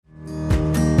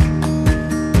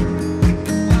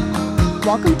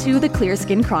Welcome to the Clear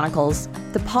Skin Chronicles,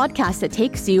 the podcast that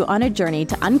takes you on a journey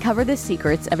to uncover the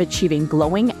secrets of achieving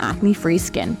glowing, acne-free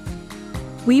skin.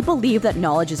 We believe that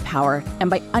knowledge is power, and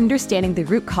by understanding the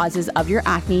root causes of your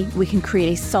acne, we can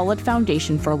create a solid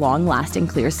foundation for long-lasting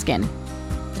clear skin.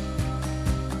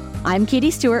 I'm Katie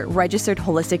Stewart, registered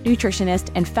holistic nutritionist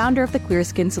and founder of the Clear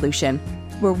Skin Solution,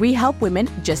 where we help women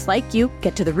just like you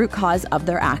get to the root cause of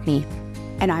their acne.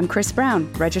 And I'm Chris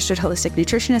Brown, registered holistic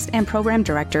nutritionist and program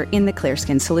director in the Clear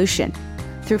Skin Solution.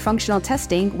 Through functional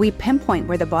testing, we pinpoint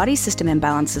where the body system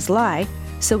imbalances lie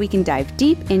so we can dive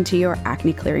deep into your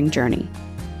acne clearing journey.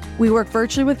 We work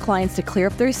virtually with clients to clear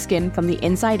up their skin from the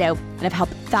inside out and have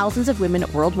helped thousands of women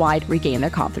worldwide regain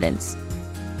their confidence.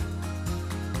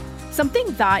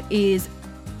 Something that is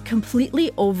completely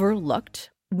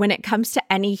overlooked when it comes to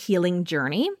any healing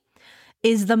journey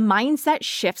is the mindset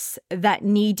shifts that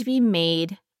need to be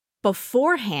made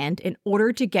beforehand in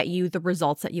order to get you the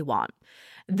results that you want.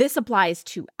 This applies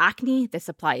to acne, this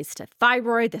applies to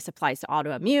thyroid, this applies to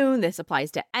autoimmune, this applies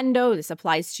to endo, this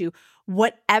applies to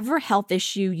whatever health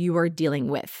issue you are dealing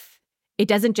with. It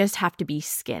doesn't just have to be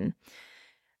skin.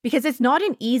 Because it's not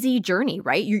an easy journey,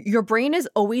 right? Your brain is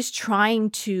always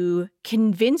trying to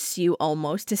convince you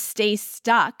almost to stay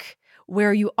stuck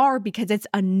where you are because it's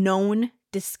a known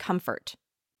discomfort.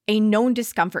 A known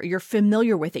discomfort. You're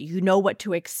familiar with it. You know what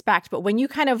to expect. But when you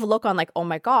kind of look on like, oh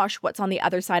my gosh, what's on the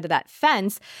other side of that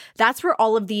fence? That's where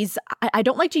all of these, I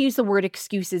don't like to use the word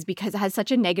excuses because it has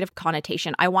such a negative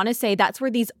connotation. I want to say that's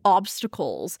where these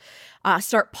obstacles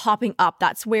start popping up.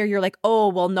 That's where you're like, oh,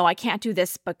 well, no, I can't do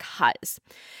this because.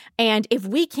 And if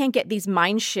we can't get these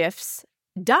mind shifts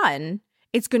done,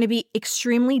 it's going to be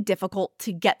extremely difficult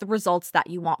to get the results that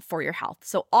you want for your health.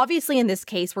 So obviously in this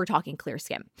case, we're talking clear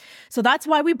skin. So that's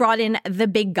why we brought in the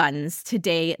big guns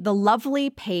today, the lovely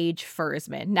Paige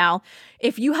Fursman. Now,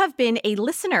 if you have been a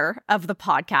listener of the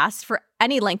podcast for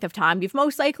any length of time, you've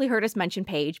most likely heard us mention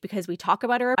Paige because we talk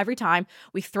about her every time.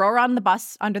 We throw her on the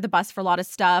bus, under the bus for a lot of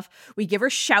stuff. We give her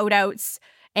shout outs.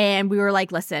 And we were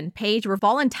like, listen, Paige, we're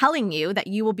volunteering you that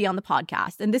you will be on the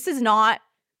podcast. And this is not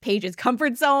Paige's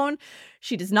comfort zone.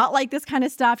 She does not like this kind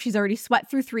of stuff. She's already sweat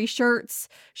through 3 shirts.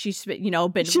 She's, been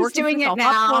working herself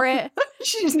up for it.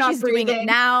 She's breathing. Doing it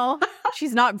now.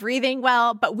 She's not breathing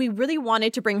well, but we really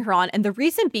wanted to bring her on. And the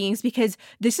reason being is because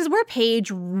this is where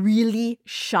Paige really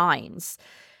shines.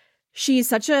 She's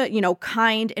such a,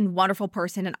 kind and wonderful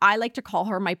person. And I like to call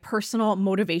her my personal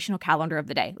motivational calendar of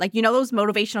the day. Like, those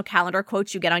motivational calendar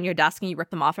quotes you get on your desk and you rip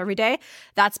them off every day?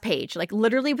 That's Paige. Like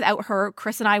literally without her,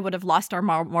 Chris and I would have lost our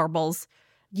marbles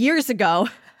years ago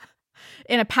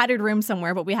in a padded room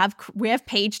somewhere. But we have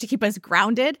Paige to keep us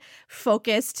grounded,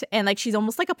 focused, and like she's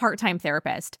almost like a part-time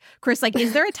therapist. Chris, like,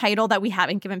 is there a title that we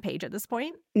haven't given Paige at this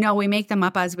point? No, we make them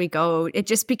up as we go. It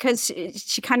just because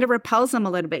she kind of repels them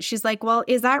a little bit. She's like, well,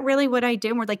 is that really what I do?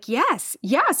 And we're like, yes,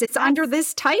 it's under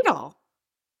this title.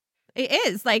 It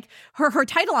is. Like her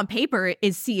title on paper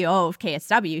is CEO of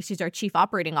KSW. She's our chief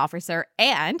operating officer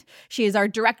and she is our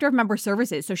director of member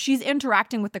services. So she's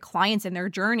interacting with the clients and their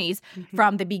journeys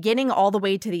from the beginning all the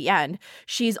way to the end.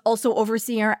 She's also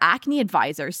overseeing our acne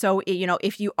advisor. So,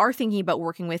 if you are thinking about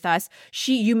working with us,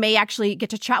 you may actually get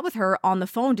to chat with her on the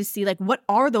phone to see like, what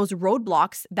are those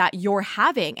roadblocks that you're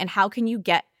having and how can you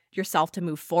get yourself to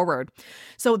move forward.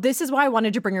 So this is why I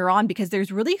wanted to bring her on because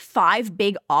there's really 5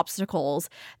 big obstacles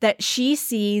that she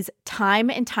sees time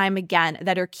and time again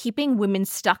that are keeping women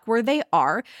stuck where they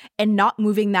are and not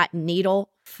moving that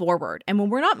needle forward. And when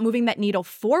we're not moving that needle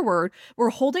forward, we're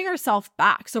holding ourselves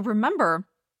back. So remember,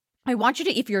 I want you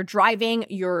to, if you're driving,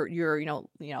 you're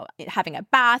having a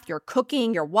bath, you're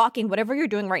cooking, you're walking, whatever you're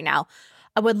doing right now,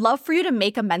 I would love for you to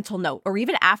make a mental note or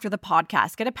even after the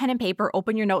podcast, get a pen and paper,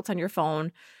 open your notes on your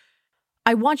phone.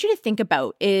 I want you to think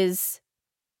about is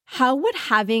how would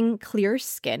having clear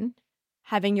skin,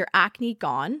 having your acne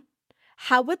gone,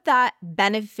 how would that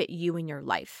benefit you in your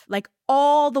life? Like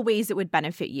all the ways it would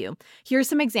benefit you. Here's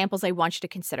some examples I want you to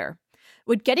consider.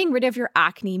 Would getting rid of your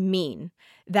acne mean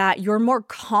that you're more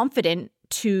confident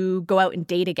to go out and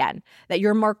date again, that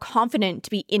you're more confident to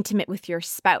be intimate with your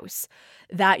spouse,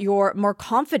 that you're more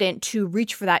confident to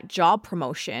reach for that job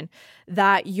promotion,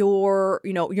 that you're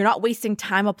not wasting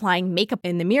time applying makeup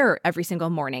in the mirror every single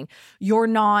morning. You're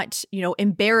not,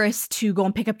 embarrassed to go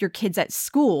and pick up your kids at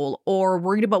school or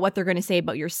worried about what they're going to say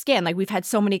about your skin. Like we've had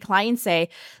so many clients say,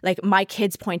 like, my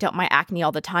kids point out my acne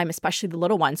all the time, especially the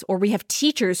little ones, or we have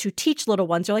teachers who teach little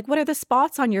ones. They're like, what are the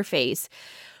spots on your face?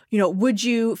 Would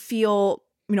you feel,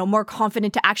 more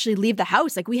confident to actually leave the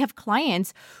house? Like we have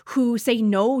clients who say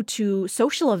no to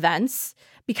social events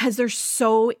because they're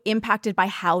so impacted by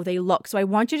how they look. So I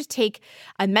want you to take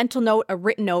a mental note, a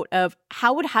written note of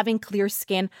how would having clear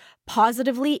skin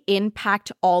positively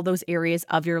impact all those areas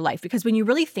of your life. Because when you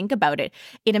really think about it,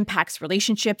 it impacts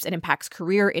relationships, it impacts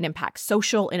career, it impacts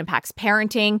social, it impacts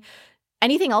parenting.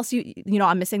 Anything else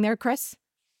I'm missing there, Chris?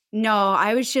 No,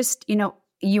 I was just,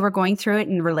 you were going through it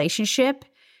in relationship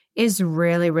is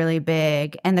really, really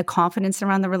big. And the confidence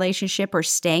around the relationship or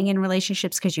staying in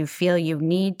relationships because you feel you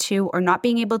need to, or not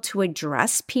being able to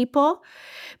address people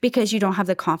because you don't have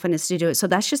the confidence to do it. So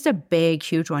that's just a big,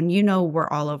 huge one. We're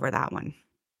all over that one.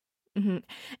 Mm-hmm.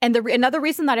 And another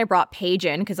reason that I brought Paige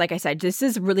in, because like I said, this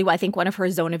is really what I think one of her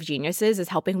zone of geniuses is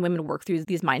helping women work through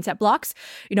these mindset blocks.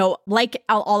 Like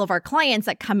all of our clients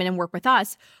that come in and work with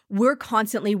us, we're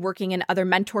constantly working in other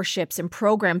mentorships and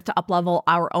programs to uplevel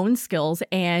our own skills.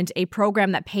 And a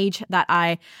program that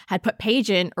I had put Paige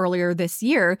in earlier this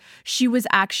year, she was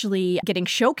actually getting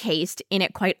showcased in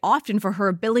it quite often for her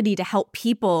ability to help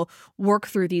people work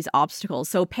through these obstacles.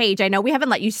 So Paige, I know we haven't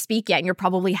let you speak yet and you're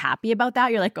probably happy about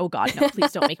that. You're like, oh God, no,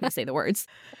 please don't make me say the words.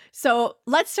 So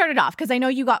let's start it off because I know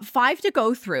you got 5 to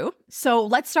go through. So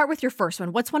let's start with your first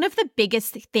one. What's one of the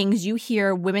biggest things you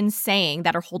hear women saying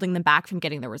that are holding them back from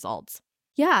getting the results?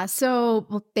 Yeah. So,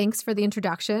 well, thanks for the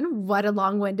introduction. What a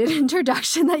long-winded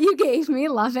introduction that you gave me.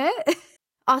 Love it.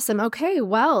 Awesome. Okay.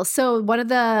 Well, so one of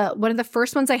the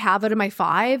first ones I have out of my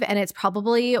 5, and it's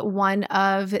probably one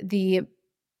of the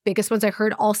biggest ones I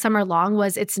heard all summer long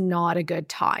was it's not a good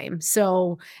time.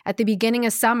 So at the beginning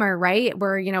of summer, right,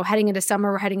 we're, heading into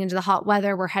summer, we're heading into the hot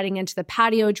weather, we're heading into the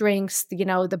patio drinks,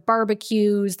 the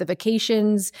barbecues, the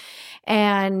vacations,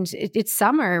 and it's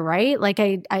summer, right? Like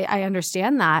I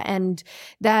understand that. And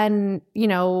then,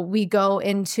 we go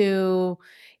into,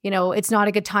 it's not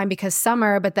a good time because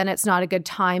summer, but then it's not a good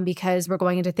time because we're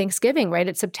going into Thanksgiving, right?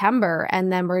 It's September.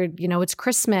 And then we're, it's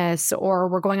Christmas, or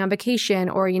we're going on vacation,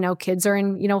 or, kids are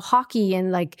in, hockey,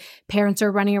 and like parents are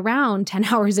running around 10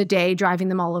 hours a day, driving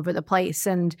them all over the place.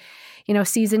 And,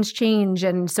 seasons change.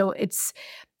 And so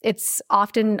it's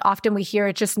often we hear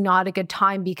it's just not a good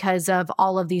time because of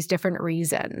all of these different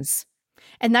reasons.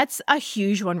 And that's a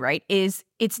huge one, right?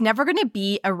 It's never going to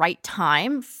be a right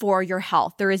time for your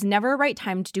health. There is never a right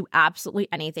time to do absolutely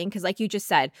anything. Because like you just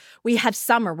said, we have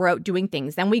summer, we're out doing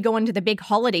things. Then we go into the big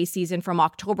holiday season from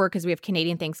October because we have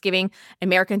Canadian Thanksgiving,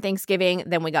 American Thanksgiving.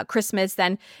 Then we got Christmas.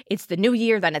 Then it's the New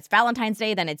Year. Then it's Valentine's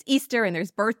Day. Then it's Easter. And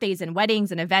there's birthdays and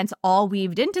weddings and events all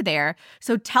weaved into there.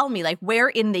 So tell me, like, where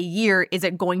in the year is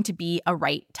it going to be a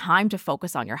right time to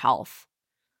focus on your health?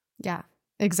 Yeah.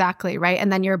 Exactly. Right.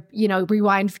 And then you're,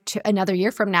 rewind to another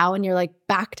year from now and you're like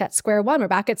back at square one. We're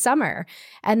back at summer.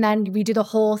 And then we do the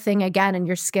whole thing again and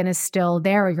your skin is still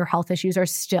there, or your health issues are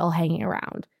still hanging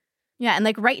around. Yeah. And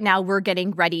like right now we're getting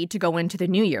ready to go into the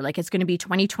new year. Like it's going to be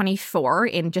 2024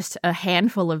 in just a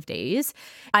handful of days.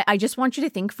 I just want you to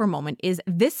think for a moment, is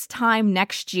this time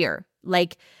next year,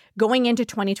 like going into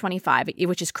 2025,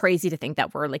 which is crazy to think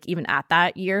that we're like even at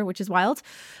that year, which is wild.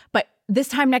 But this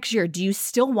time next year, do you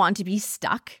still want to be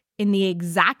stuck in the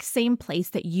exact same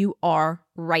place that you are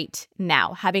right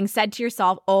now? Having said to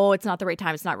yourself, oh, it's not the right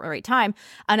time, it's not the right time.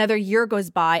 Another year goes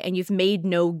by and you've made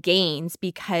no gains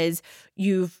because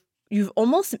you've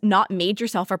almost not made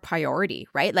yourself a priority,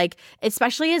 right? Like,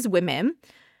 especially as women,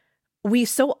 we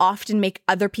so often make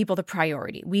other people the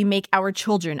priority. We make our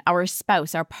children, our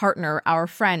spouse, our partner, our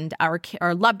friend, our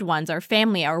loved ones, our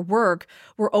family, our work.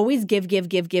 We're always give.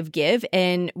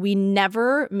 And we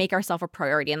never make ourselves a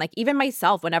priority. And like even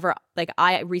myself, whenever like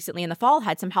I recently in the fall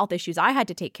had some health issues I had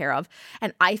to take care of.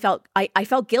 And I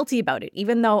felt guilty about it,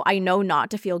 even though I know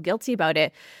not to feel guilty about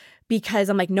it. Because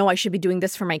I'm like, no, I should be doing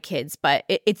this for my kids. But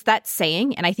it's that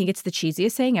saying, and I think it's the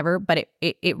cheesiest saying ever, but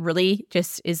it really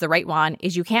just is the right one,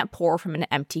 is you can't pour from an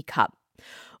empty cup.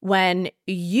 When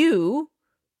you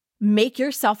make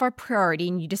yourself a priority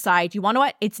and you decide, you want to know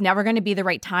what, it's never going to be the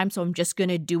right time, so I'm just going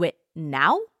to do it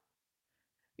now,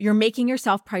 you're making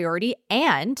yourself priority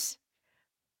and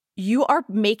you are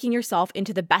making yourself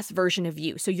into the best version of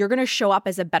you. So you're going to show up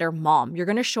as a better mom. You're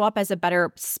going to show up as a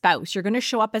better spouse. You're going to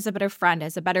show up as a better friend,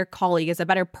 as a better colleague, as a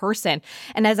better person,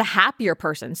 and as a happier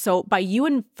person. So by you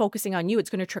and focusing on you, it's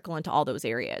going to trickle into all those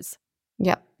areas.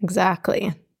 Yep,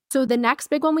 exactly. So the next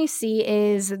big one we see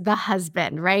is the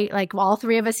husband, right? Like all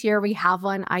 3 of us here, we have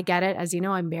one. I get it. As you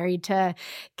know, I'm married to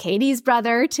Katie's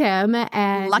brother, Tim.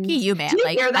 And lucky you, man. Do you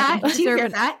hear that? Do you hear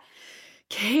that?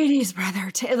 Katie's brother,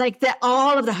 like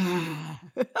all of the.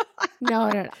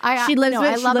 No. She lives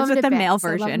with the male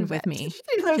version with me.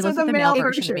 She lives with the male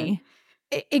version of me.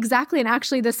 Exactly. And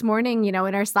actually this morning, in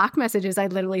our Slack messages, I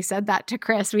literally said that to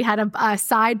Chris. We had a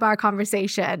sidebar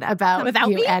conversation about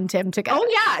you me? and Tim together. Oh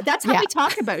yeah, that's how we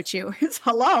talk about you. It's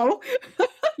hello.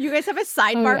 You guys have a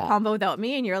sidebar combo without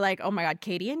me, and you're like, oh my God,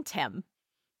 Katie and Tim.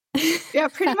 Yeah,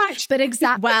 pretty much. But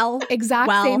exact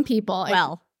same people.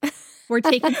 Well, we're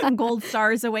taking some gold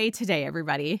stars away today,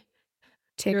 everybody.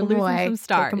 You're losing some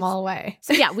stars. Take them all away.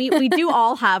 So yeah, we do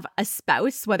all have a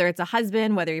spouse, whether it's a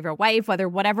husband, whether you're a wife,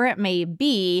 whatever it may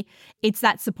be, it's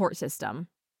that support system.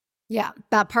 Yeah,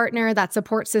 that partner, that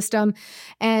support system.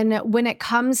 And when it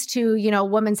comes to,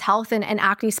 women's health and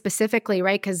acne specifically,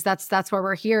 right? Because that's where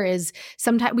we're here is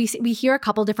sometimes we hear a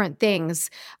couple different things.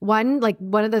 One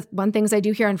things I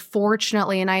do hear,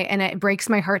 unfortunately, and it breaks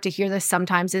my heart to hear this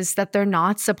sometimes, is that they're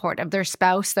not supportive. Their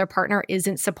spouse, their partner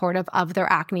isn't supportive of their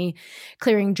acne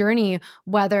clearing journey,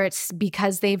 whether it's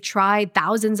because they've tried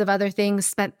thousands of other things,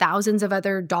 spent thousands of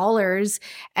other dollars,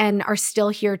 and are still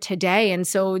here today. And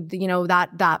so,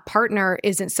 that partner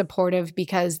isn't supportive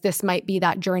because this might be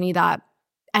that journey that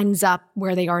ends up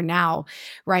where they are now,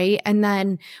 right? And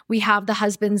then we have the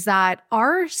husbands that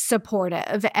are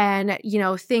supportive and,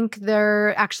 think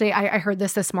they're actually, I heard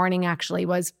this morning actually,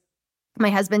 was my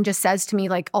husband just says to me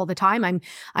like all the time,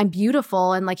 I'm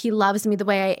beautiful, and like he loves me the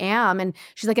way I am. And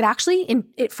she's like,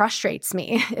 it frustrates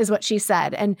me is what she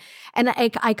said. And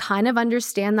I kind of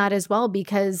understand that as well,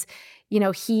 because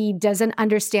he doesn't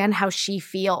understand how she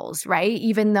feels, right?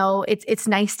 Even though it's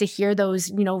nice to hear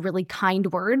those, really kind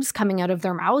words coming out of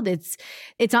their mouth, it's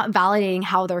not validating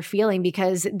how they're feeling,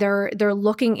 because they're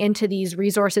looking into these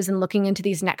resources and looking into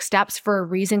these next steps for a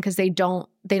reason, because they don't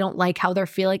like how they're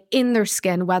feeling in their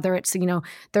skin, whether it's,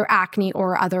 their acne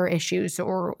or other issues,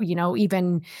 or,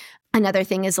 even another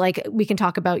thing is like, we can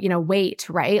talk about, weight,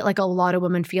 right? Like a lot of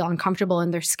women feel uncomfortable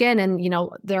in their skin, and,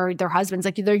 their husbands,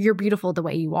 like, you're beautiful the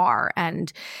way you are.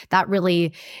 And that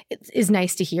really is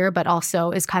nice to hear, but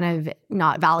also is kind of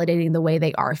not validating the way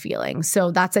they are feeling.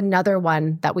 So that's another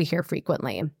one that we hear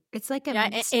frequently. It's like a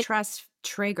mistrust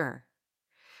trigger.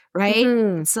 Right?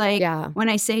 Mm-hmm. It's like when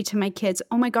I say to my kids,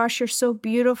 oh my gosh, you're so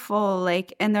beautiful.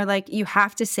 Like, and they're like, you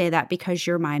have to say that because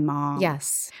you're my mom.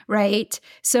 Yes. Right.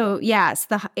 So yes,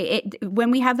 when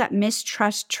we have that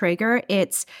mistrust trigger,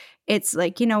 it's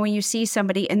like, when you see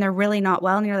somebody and they're really not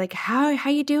well and you're like, how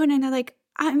you doing? And they're like,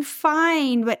 I'm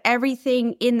fine. But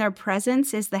everything in their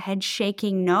presence is the head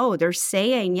shaking no. They're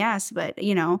saying yes, but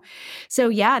so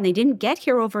yeah, and they didn't get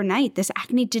here overnight. This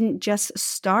acne didn't just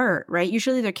start, right?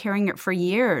 Usually they're carrying it for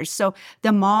years. So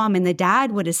the mom and the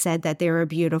dad would have said that they were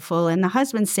beautiful, and the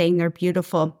husband's saying they're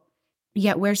beautiful.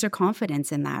 Yet where's their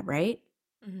confidence in that, right?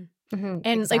 Mm-hmm. Mm-hmm.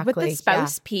 And like with the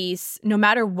spouse piece, no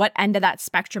matter what end of that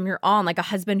spectrum you're on, like a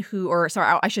husband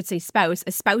a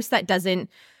spouse that doesn't,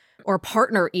 or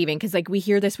partner even, because like we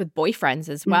hear this with boyfriends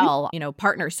as well,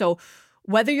 partners. So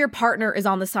whether your partner is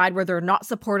on the side where they're not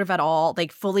supportive at all,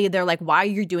 like fully, they're like, why are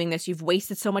you doing this? You've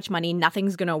wasted so much money.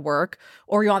 Nothing's going to work.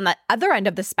 Or you're on the other end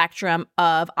of the spectrum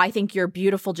of, I think you're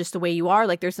beautiful just the way you are.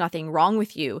 Like there's nothing wrong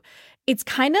with you. It's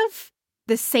kind of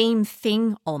the same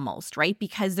thing almost, right?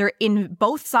 Because they're in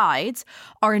both sides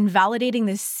are invalidating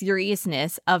the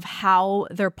seriousness of how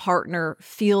their partner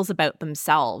feels about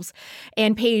themselves.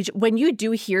 And Paige, when you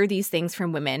do hear these things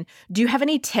from women, do you have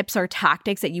any tips or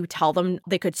tactics that you tell them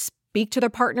they could speak to their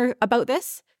partner about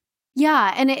this?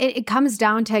 Yeah. And it comes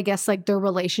down to, I guess, like their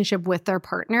relationship with their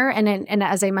partner. And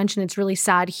as I mentioned, it's really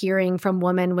sad hearing from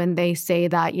women when they say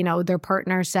that, their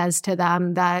partner says to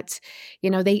them that,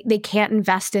 they can't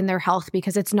invest in their health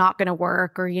because it's not going to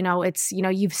work. Or, it's,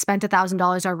 you've spent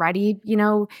 $1,000 already,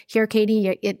 here,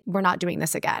 Katie, we're not doing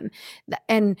this again.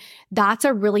 And that's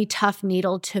a really tough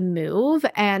needle to move.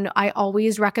 And I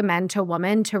always recommend to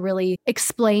women to really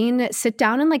sit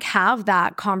down and like have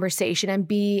that conversation and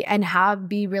be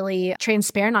really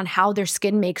transparent on how their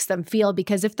skin makes them feel,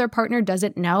 because if their partner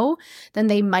doesn't know, then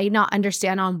they might not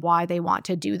understand on why they want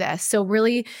to do this. So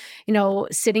really,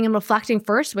 sitting and reflecting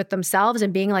first with themselves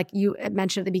and being like you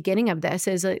mentioned at the beginning of this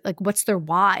is like, what's their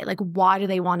why? Like, why do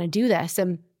they want to do this?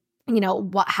 And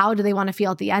how do they want to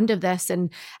feel at the end of this? And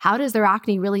how does their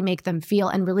acne really make them feel?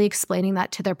 And really explaining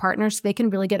that to their partner so they can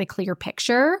really get a clear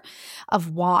picture of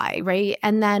why, right?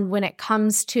 And then when it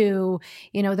comes to,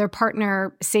 their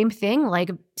partner, same thing,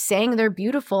 like saying they're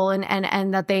beautiful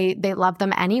and that they love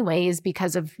them anyways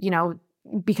because of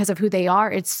who they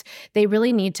are. They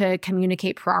really need to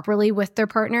communicate properly with their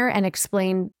partner and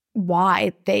explain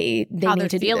why they need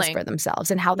to do this for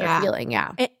themselves and how they're feeling.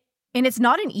 Yeah. And it's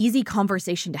not an easy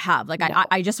conversation to have. Like, no.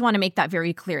 I just want to make that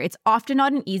very clear. It's often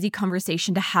not an easy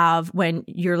conversation to have when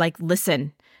you're like,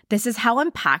 listen, this is how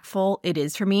impactful it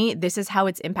is for me. This is how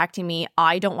it's impacting me.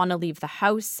 I don't want to leave the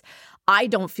house. I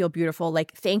don't feel beautiful.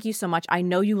 Like, thank you so much. I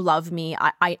know you love me.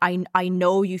 I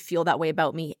know you feel that way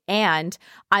about me, and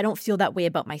I don't feel that way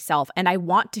about myself. And I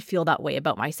want to feel that way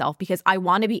about myself because I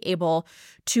want to be able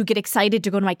to get excited to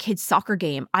go to my kid's soccer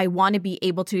game. I want to be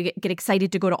able to get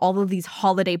excited to go to all of these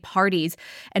holiday parties.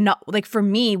 And not like, for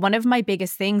me, one of my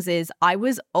biggest things is I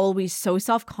was always so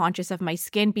self-conscious of my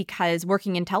skin because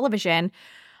working in television,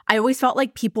 I always felt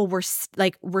like people were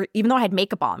even though I had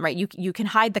makeup on, right? You can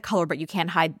hide the color, but you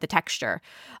can't hide the texture.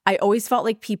 I always felt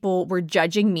like people were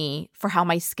judging me for how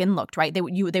my skin looked, right?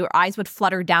 Their eyes would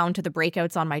flutter down to the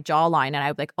breakouts on my jawline, and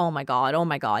I was like, oh my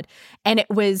God. And it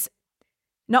was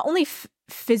not only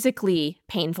physically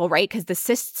painful, right? Because the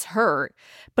cysts hurt,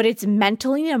 but it's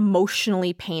mentally and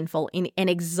emotionally painful and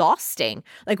exhausting.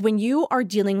 Like, when you are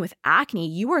dealing with acne,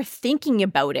 you are thinking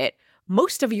about it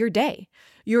most of your day.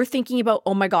 You're thinking about,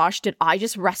 oh my gosh, did I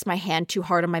just rest my hand too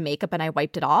hard on my makeup and I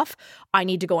wiped it off? I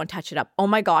need to go and touch it up. Oh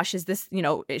my gosh, is this,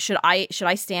 should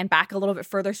I stand back a little bit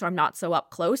further so I'm not so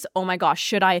up close? Oh my gosh,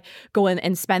 should I go in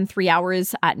and spend 3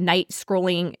 hours at night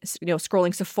scrolling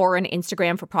Sephora and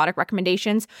Instagram for product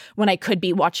recommendations when I could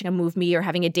be watching a movie or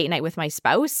having a date night with my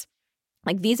spouse?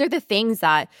 Like, these are the things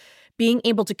that being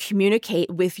able to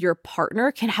communicate with your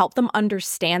partner can help them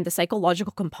understand the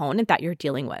psychological component that you're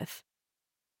dealing with.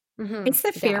 Mm-hmm. It's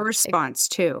the fear response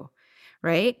too,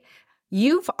 right?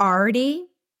 You've already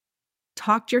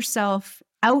talked yourself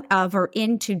out of or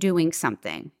into doing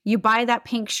something. You buy that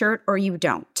pink shirt or you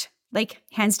don't. Like,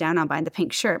 hands down, I'm buying the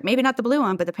pink shirt. Maybe not the blue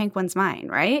one, but the pink one's mine,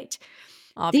 right?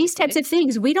 Obviously. These types of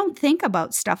things, we don't think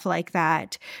about stuff like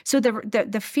that. So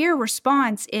the fear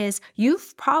response is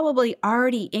you've probably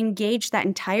already engaged that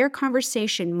entire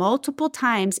conversation multiple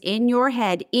times in your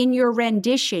head, in your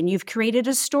rendition. You've created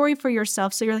a story for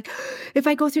yourself. So you're like, if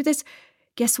I go through this,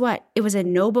 guess what? It was a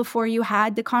no before you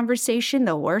had the conversation.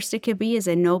 The worst it could be is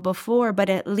a no before. But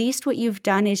at least what you've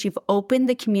done is you've opened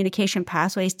the communication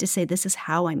pathways to say, this is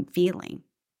how I'm feeling.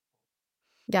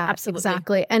 Yeah, absolutely.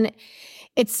 Exactly. And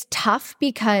it's tough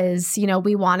because,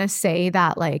 we want to say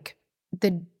that like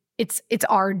it's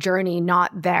our journey,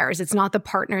 not theirs. It's not the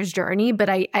partner's journey, but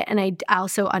I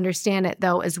also understand it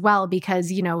though as well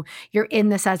because, you're in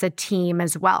this as a team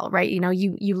as well, right?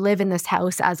 You live in this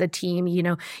house as a team,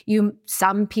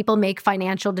 some people make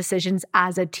financial decisions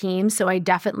as a team. So I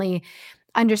definitely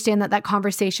understand that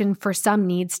conversation for some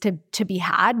needs to be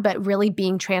had, but really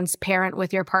being transparent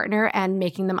with your partner and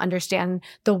making them understand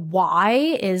the why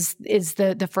is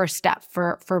the first step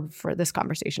for this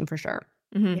conversation for sure.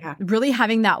 Mm-hmm. Yeah. Really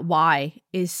having that why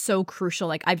is so crucial.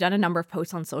 Like, I've done a number of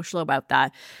posts on social about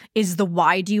that. Is the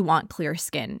why do you want clear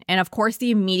skin? And of course,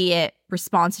 the immediate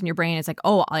response in your brain is like,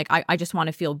 oh, like I just want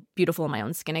to feel beautiful in my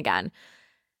own skin again.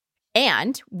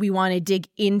 And we want to dig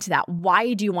into that.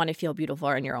 Why do you want to feel beautiful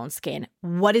in your own skin?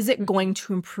 What is it going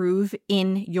to improve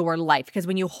in your life? Because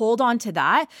when you hold on to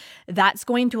that, that's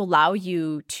going to allow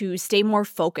you to stay more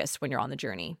focused when you're on the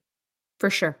journey. For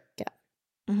sure.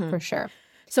 Yeah, for sure.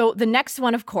 So the next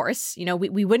one, of course,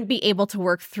 we wouldn't be able to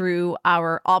work through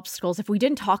our obstacles if we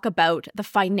didn't talk about the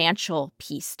financial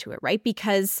piece to it, right?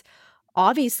 Because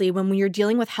obviously, when you're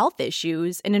dealing with health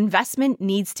issues, an investment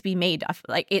needs to be made.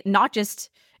 Like, it not just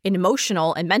an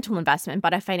emotional and mental investment,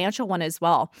 but a financial one as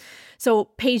well. So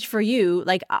Paige, for you,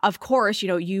 like, of course,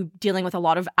 you dealing with a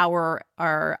lot of our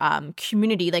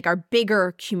community, like our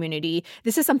bigger community,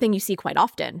 this is something you see quite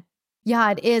often.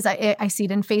 Yeah, it is. I see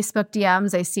it in Facebook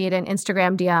DMs. I see it in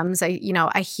Instagram DMs.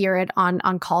 I hear it on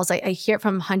calls. I hear it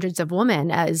from hundreds of women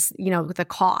as, the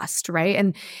cost, right?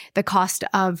 And the cost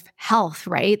of health,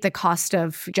 right? The cost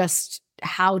of just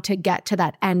how to get to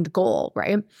that end goal,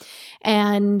 right?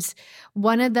 And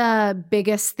one of the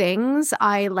biggest things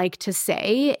I like to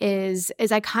say is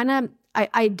I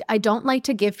don't like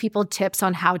to give people tips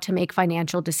on how to make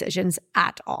financial decisions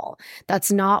at all.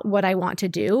 That's not what I want to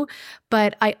do.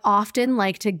 But I often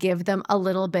like to give them a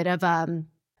little bit of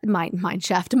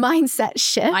mindset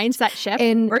shift.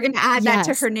 And we're going to add that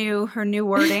to her new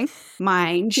wording.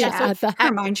 Mind shift.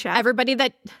 Her mind shift. Everybody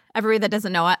that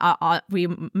doesn't know it, we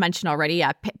mentioned already.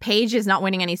 Yeah, Paige is not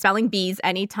winning any spelling bees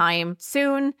anytime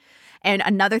soon. And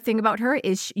another thing about her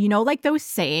is, like those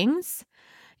sayings.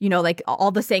 Like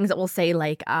all the sayings that we'll say,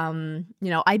 like,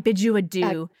 I bid you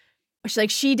adieu.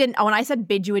 She didn't, when I said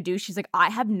bid you adieu, she's like,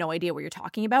 I have no idea what you're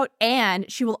talking about. And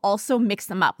she will also mix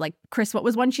them up. Like, Chris, what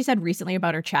was one she said recently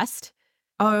about her chest?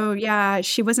 Oh, yeah.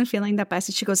 She wasn't feeling that best.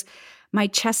 And she goes, my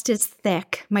chest is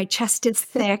thick. My chest is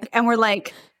thick. And we're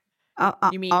like,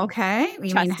 you mean okay.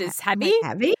 You chest is heavy?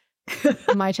 Heavy?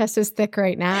 My chest is thick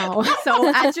right now.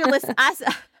 So as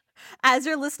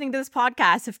you're listening to this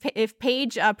podcast, if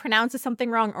Paige pronounces something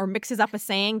wrong or mixes up a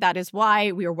saying, that is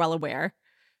why we are well aware.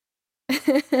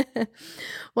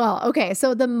 Well, okay.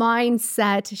 So the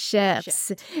mindset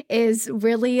shifts is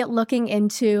really looking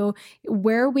into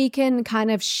where we can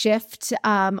kind of shift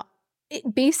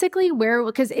basically where,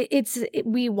 because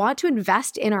we want to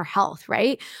invest in our health,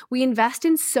 right? We invest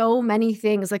in so many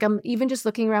things. Like I'm even just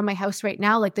looking around my house right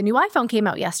now, like the new iPhone came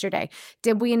out yesterday.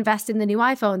 Did we invest in the new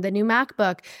iPhone, the new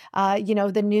MacBook,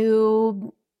 the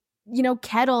new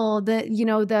kettle,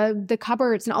 the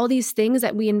cupboards and all these things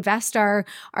that we invest our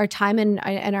time and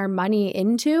our money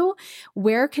into?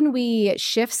 Where can we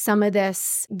shift some of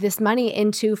this money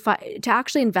into to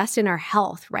actually invest in our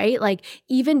health, right? Like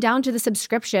even down to the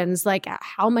subscriptions, like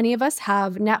how many of us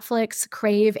have Netflix,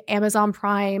 Crave, Amazon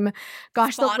Prime?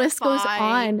 Gosh, the list goes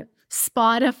on.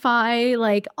 Spotify,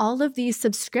 like all of these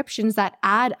subscriptions that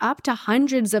add up to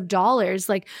hundreds of dollars.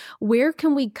 Like, where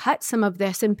can we cut some of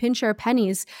this and pinch our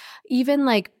pennies? Even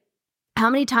like, how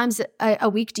many times a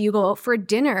week do you go out for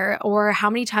dinner, or how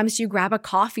many times do you grab a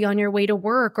coffee on your way to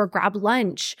work or grab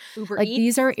lunch? Uber like Eats,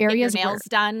 these are areas get your nails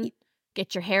done,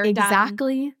 get your hair done.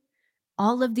 Exactly.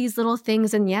 All of these little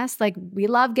things. And yes, like we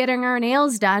love getting our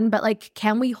nails done, but like,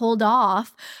 can we hold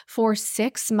off for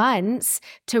 6 months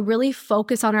to really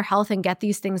focus on our health and get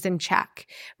these things in check,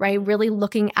 right? Really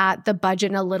looking at the budget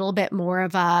in a little bit more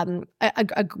of a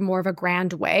more of a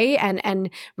grand way, and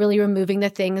really removing the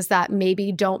things that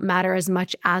maybe don't matter as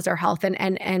much as our health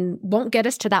and won't get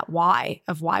us to that why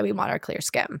of why we want our clear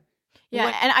skin.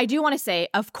 Yeah. And I do want to say,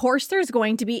 of course, there's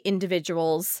going to be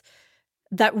individuals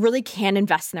that really can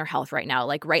invest in their health right now.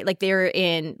 Like they're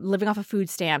living off of food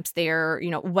stamps, they're,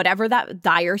 whatever that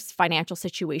dire financial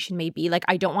situation may be. Like,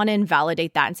 I don't want to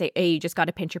invalidate that and say, hey, you just got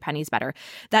to pinch your pennies better.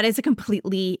 That is a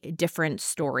completely different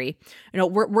story.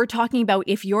 We're talking about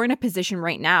if you're in a position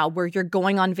right now where you're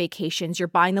going on vacations, you're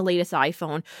buying the latest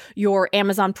iPhone, your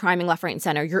Amazon priming left, right, and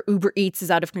center, your Uber Eats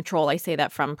is out of control. I say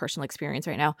that from personal experience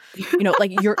right now.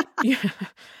 Like you're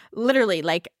literally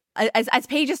like, as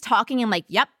Paige is talking, I'm like,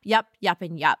 yep,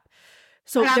 and yep.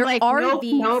 So and there like, are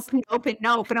these. Nope. And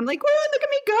I'm like, oh, look at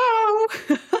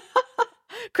me go.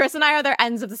 Chris and I are their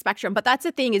ends of the spectrum. But that's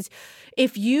the thing is,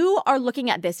 if you are looking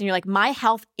at this and you're like, my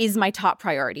health is my top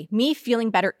priority, me feeling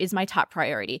better is my top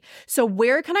priority. So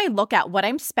where can I look at what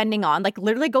I'm spending on? Like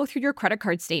literally go through your credit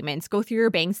card statements, go through your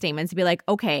bank statements and be like,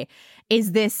 okay,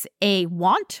 is this a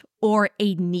want or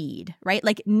a need, right?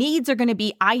 Like needs are going to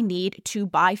be, I need to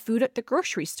buy food at the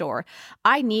grocery store.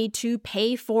 I need to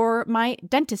pay for my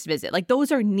dentist visit. Like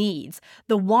those are needs.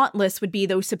 The want list would be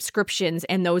those subscriptions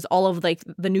and those all of like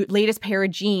the new latest pair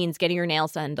of jeans, getting your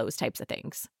nails done, those types of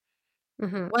things.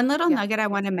 Mm-hmm. One little nugget I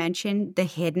want to mention, the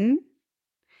hidden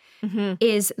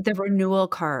is the renewal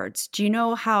cards. Do you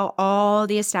know how all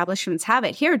the establishments have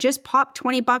it? Here, just pop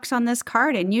 $20 on this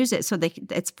card and use it. So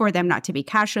it's for them not to be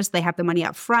cashless. They have the money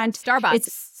up front.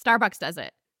 Starbucks does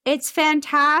it. It's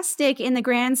fantastic in the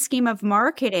grand scheme of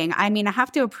marketing. I mean, I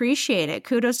have to appreciate it.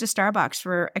 Kudos to Starbucks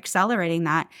for accelerating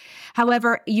that.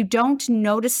 However, you don't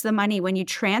notice the money when you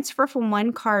transfer from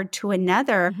one card to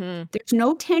another. There's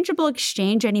no tangible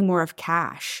exchange anymore of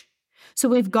cash. So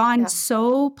we've gone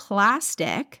so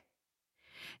plastic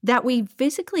that we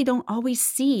physically don't always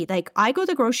see. Like I go to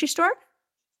the grocery store.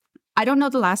 I don't know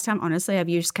the last time, honestly, I've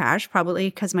used cash, probably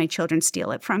because my children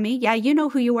steal it from me. Yeah, you know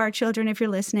who you are, children, if you're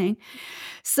listening.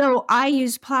 So I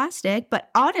use plastic, but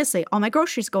honestly, all my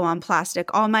groceries go on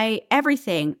plastic, all my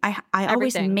everything. I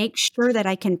always make sure that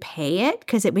I can pay it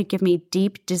because it would give me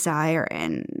deep desire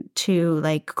and to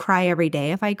like cry every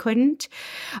day if I couldn't.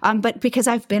 But because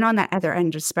I've been on that other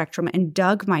end of the spectrum and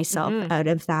dug myself out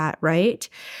of that, right?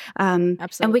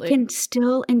 Absolutely. And we can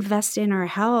still invest in our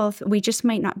health. We just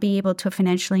might not be able to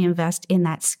financially invest in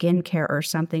that skincare or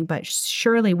something, but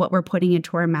surely what we're putting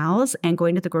into our mouths and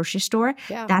going to the grocery store,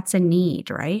 that's a need,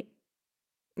 right?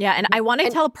 Yeah. And I want to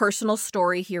tell a personal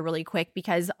story here really quick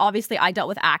because obviously I dealt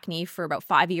with acne for about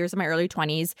 5 years in my early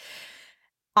 20s.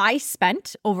 I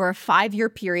spent over a 5-year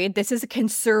period, this is a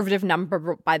conservative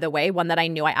number, by the way, one that I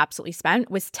knew I absolutely spent,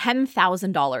 was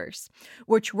 $10,000,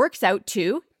 which works out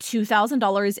to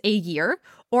 $2,000 a year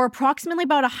or approximately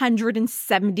about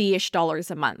 $170-ish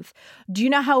a month. Do you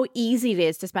know how easy it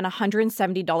is to spend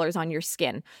 $170 on your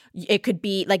skin? It could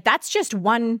be like, that's just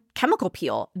one chemical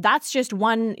peel. That's just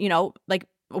one,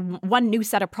 one new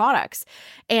set of products.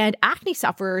 And acne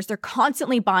sufferers, they're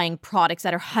constantly buying products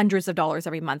that are hundreds of dollars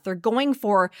every month. They're going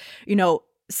for,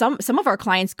 some of our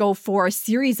clients go for a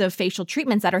series of facial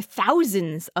treatments that are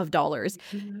thousands of dollars.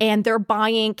 And they're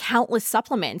buying countless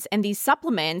supplements. And these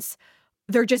supplements,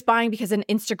 they're just buying because an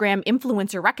Instagram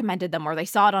influencer recommended them, or they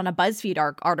saw it on a BuzzFeed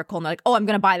article and they're like, oh, I'm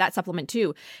going to buy that supplement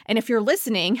too. And if you're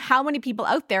listening, how many people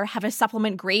out there have a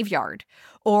supplement graveyard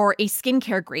or a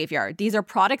skincare graveyard? These are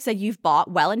products that you've bought,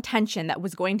 well-intentioned, that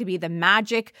was going to be the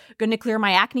magic, going to clear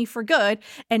my acne for good.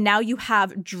 And now you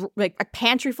have like a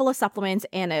pantry full of supplements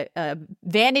and a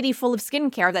vanity full of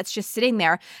skincare that's just sitting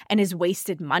there and is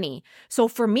wasted money. So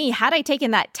for me, had I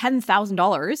taken that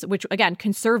 $10,000, which again,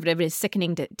 conservative is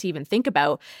sickening to even think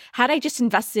about, had I just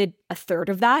invested a third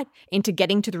of that into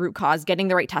getting to the root cause, getting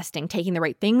the right testing, taking the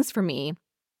right things for me,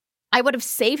 I would have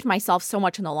saved myself so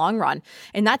much in the long run.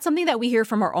 And that's something that we hear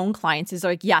from our own clients is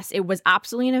like, yes, it was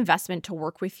absolutely an investment to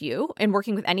work with you and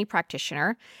working with any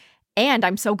practitioner. And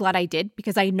I'm so glad I did,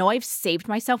 because I know I've saved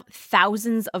myself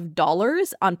thousands of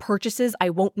dollars on purchases I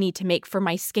won't need to make for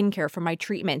my skincare, for my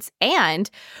treatments. And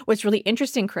what's really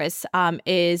interesting, Chris,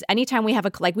 is anytime we have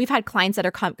we've had clients that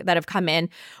have come in.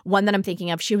 One that I'm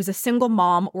thinking of, she was a single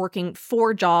mom working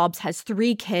 4 jobs, has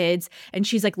 3 kids, and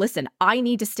she's like, listen, I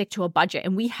need to stick to a budget.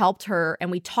 And we helped her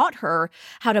and we taught her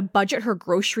how to budget her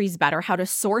groceries better, how to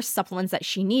source supplements that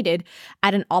she needed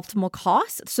at an optimal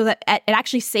cost, so that it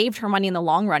actually saved her money in the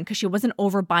long run, because she wasn't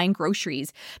overbuying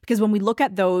groceries. Because when we look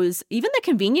at those, even the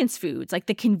convenience foods, like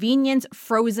the convenience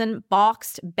frozen,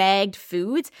 boxed, bagged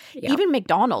foods, even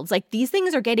McDonald's, like these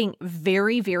things are getting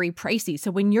very, very pricey.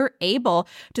 So when you're able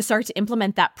to start to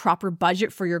implement that proper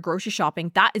budget for your grocery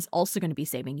shopping, that is also going to be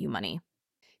saving you money.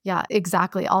 Yeah,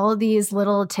 exactly. All of these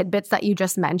little tidbits that you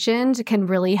just mentioned can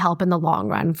really help in the long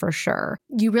run for sure.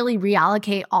 You really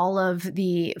reallocate all of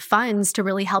the funds to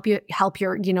really help your,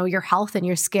 your health and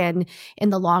your skin in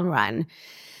the long run.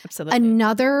 Absolutely.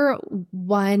 Another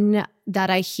one that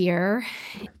I hear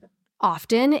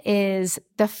often is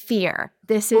the fear.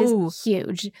 This is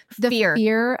huge. The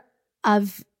fear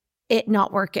of it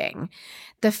not working.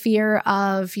 The fear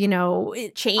of,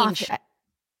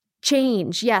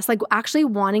 change. Yes. Like actually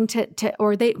wanting to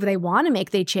or they want to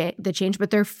make the change, but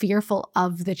they're fearful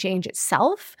of the change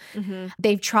itself. Mm-hmm.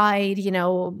 They've tried,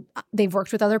 they've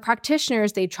worked with other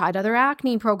practitioners. They've tried other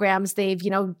acne programs. They've,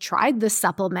 tried the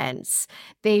supplements.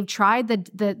 They've tried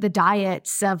the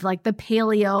diets of like the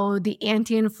paleo, the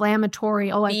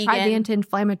anti-inflammatory. Oh, I tried the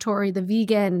anti-inflammatory, the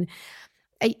vegan.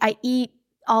 I eat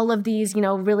all of these,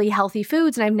 really healthy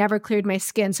foods, and I've never cleared my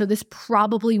skin. So this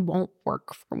probably won't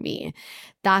work for me.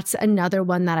 That's another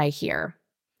one that I hear.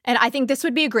 And I think this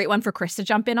would be a great one for Chris to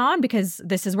jump in on, because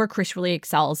this is where Chris really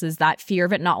excels, is that fear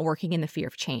of it not working and the fear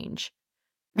of change.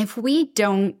 If we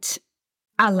don't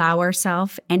allow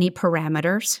ourselves any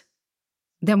parameters,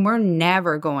 then we're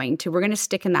going to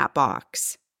stick in that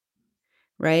box,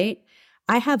 right?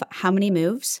 I have how many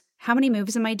moves? How many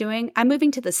moves am I doing? I'm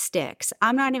moving to the sticks.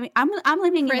 I'm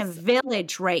living in a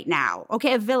village right now.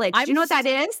 Okay, a village. Do you know what that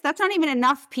is? That's not even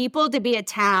enough people to be a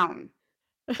town.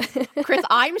 Chris,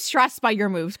 I'm stressed by your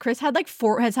moves. Chris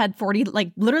has had 40,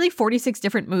 like literally 46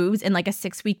 different moves in like a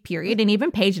 6-week period. And even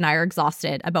Paige and I are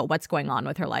exhausted about what's going on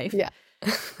with her life. Yeah.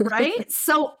 Right?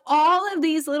 So all of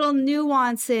these little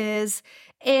nuances,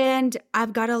 and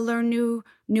I've got to learn new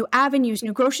avenues,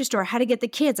 new grocery store, how to get the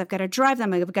kids. I've got to drive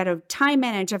them. I've got to time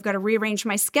manage. I've got to rearrange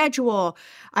my schedule.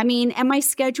 And my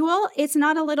schedule, it's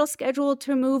not a little schedule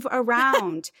to move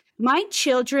around. My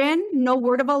children, no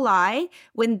word of a lie,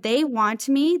 when they want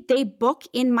me, they book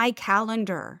in my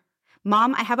calendar.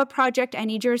 Mom, I have a project. I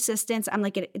need your assistance.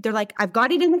 They're like, I've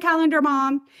got it in the calendar,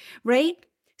 Mom. Right?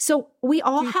 So we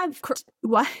all have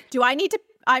what? Do I need to?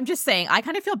 I'm just saying, I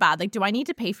kind of feel bad. Like, do I need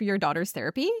to pay for your daughter's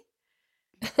therapy?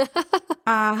 Because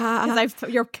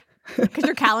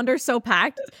your calendar's so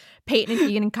packed. Peyton and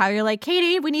Keegan and Kyle, you're like,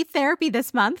 Katie, we need therapy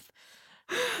this month.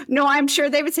 No, I'm sure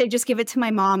they would say, just give it to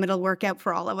my mom. It'll work out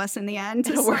for all of us in the end.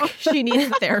 It'll work. She needs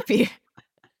therapy.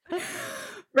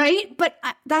 Right? But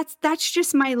that's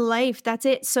just my life. That's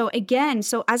it. So again,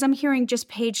 as I'm hearing just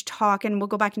Paige talk, and we'll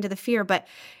go back into the fear, but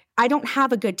I don't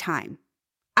have a good time.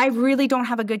 I really don't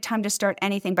have a good time to start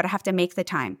anything, but I have to make the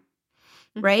time.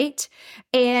 Right?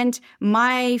 And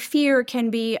my fear can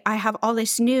be, I have all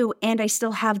this new and I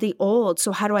still have the old.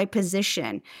 So how do I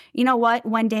position? You know what?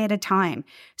 One day at a time.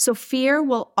 So fear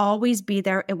will always be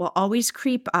there. It will always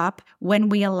creep up when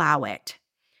we allow it.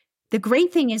 The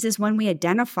great thing is when we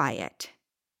identify it.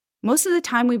 Most of the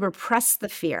time we repress the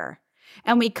fear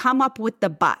and we come up with the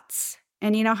buts.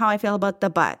 And you know how I feel about the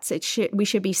buts. We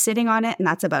should be sitting on it, and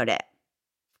that's about it.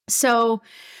 So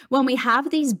when we have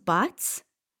these buts,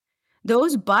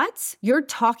 those buts, you're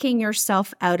talking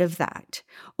yourself out of that.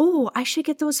 Oh, I should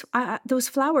get those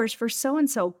flowers for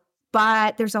so-and-so,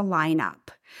 but there's a lineup.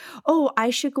 Oh,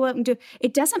 I should go out and do.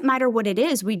 It doesn't matter what it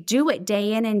is. We do it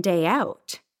day in and day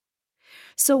out.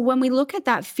 So when we look at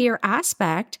that fear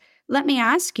aspect, let me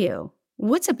ask you,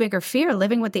 what's a bigger fear,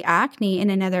 living with the acne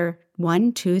in another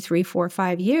 1, 2, 3, 4,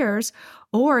 5 years,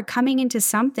 or coming into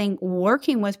something,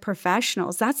 working with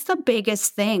professionals? That's the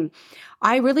biggest thing.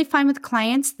 I really find with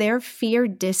clients, their fear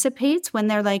dissipates when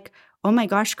they're like, oh my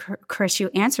gosh, Chris, you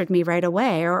answered me right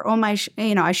away. Or, oh my,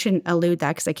 I shouldn't allude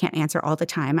that because I can't answer all the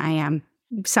time. I am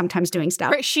sometimes doing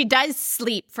stuff. She does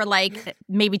sleep for like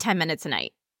maybe 10 minutes a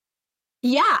night.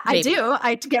 Yeah, Maybe. I do.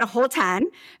 I get a whole 10.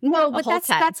 No, but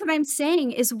that's what I'm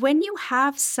saying is when you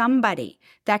have somebody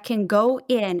that can go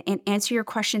in and answer your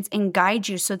questions and guide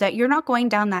you so that you're not going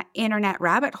down that internet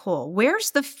rabbit hole.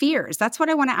 Where's the fears? That's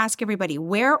what I want to ask everybody.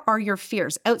 Where are your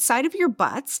fears? Outside of your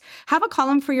butts, have a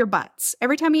column for your butts.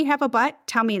 Every time you have a butt,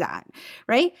 tell me that,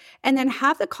 right? And then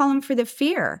have the column for the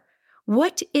fear.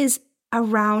 What is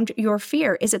around your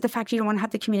fear? Is it the fact you don't want to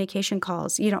have the communication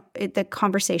calls, the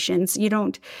conversations, you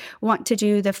don't want to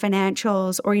do the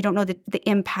financials, or you don't know the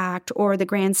impact or the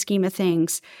grand scheme of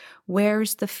things?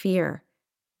 Where's the fear?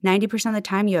 90% of the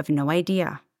time you have no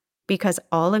idea, because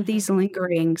all of these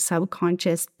lingering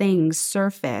subconscious things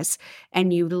surface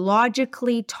and you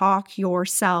logically talk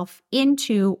yourself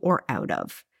into or out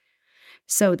of.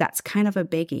 So that's kind of a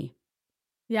biggie.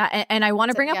 Yeah. And I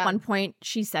want to bring up one point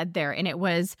she said there, and it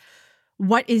was,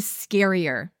 what is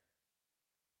scarier?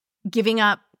 Giving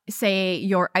up, say,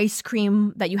 your ice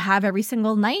cream that you have every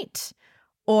single night,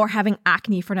 or having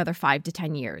acne for another 5 to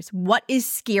 10 years? What is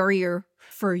scarier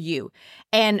for you?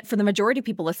 And for the majority of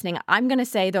people listening, I'm going to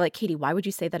say, they're like, Katie, why would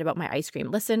you say that about my ice cream?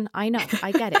 Listen, I know,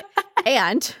 I get it.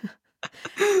 And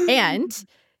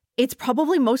it's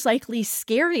probably most likely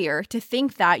scarier to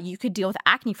think that you could deal with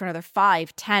acne for another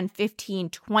 5, 10, 15,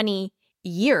 20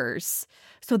 years.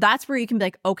 So that's where you can be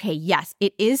like, okay, yes,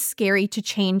 it is scary to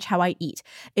change how I eat.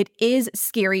 It is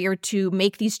scarier to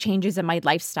make these changes in my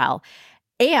lifestyle.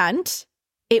 And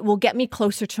it will get me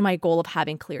closer to my goal of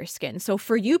having clear skin. So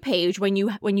for you, Paige, when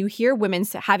you hear women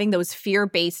having those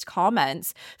fear-based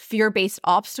comments, fear-based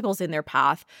obstacles in their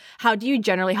path, how do you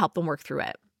generally help them work through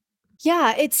it?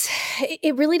 Yeah,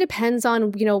 it really depends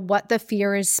on, what the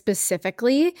fear is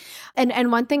specifically.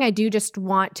 And one thing I do just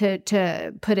want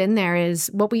to put in there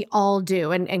is what we all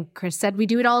do. And Chris said we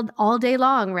do it all day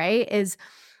long, right? Is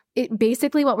it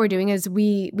basically what we're doing is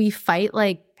we fight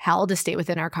like hell to stay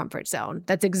within our comfort zone.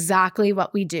 That's exactly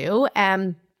what we do.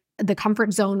 And the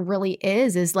comfort zone really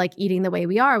is like eating the way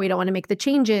we are. We don't want to make the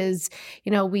changes.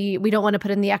 We don't want to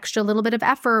put in the extra little bit of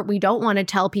effort. We don't want to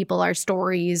tell people our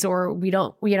stories, or we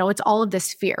don't, it's all of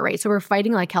this fear, right? So we're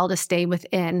fighting like hell to stay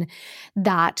within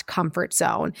that comfort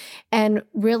zone. And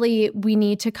really, we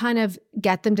need to kind of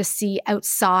get them to see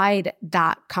outside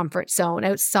that comfort zone,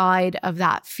 outside of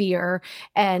that fear,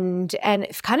 and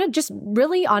kind of just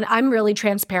really I'm really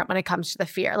transparent when it comes to the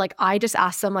fear. Like I just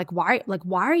ask them why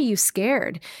are you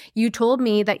scared? You told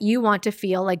me that you want to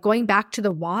feel like, going back to the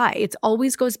why. It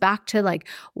always goes back to like,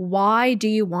 why do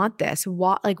you want this?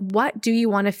 What do you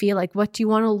want to feel like? What do you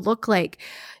want to look like?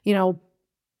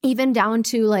 Even down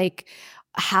to like,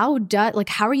 how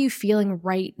are you feeling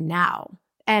right now?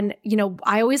 And,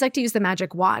 I always like to use the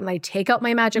magic wand. I take out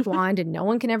my magic wand and no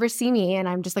one can ever see me. And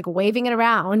I'm just like waving it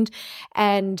around,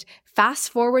 and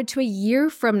fast forward to a year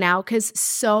from now, because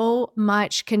so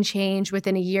much can change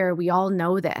within a year. We all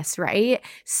know this, right?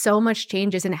 So much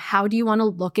changes. And how do you want to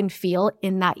look and feel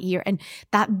in that year? And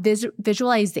that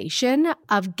visualization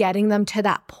of getting them to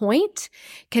that point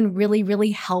can really,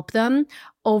 really help them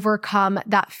overcome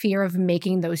that fear of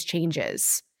making those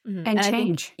changes. Mm-hmm.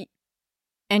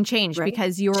 And change, right?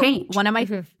 Because you're change. One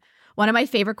of my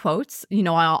favorite quotes,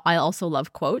 I also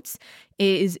love quotes,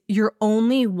 is you're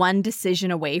only one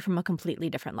decision away from a completely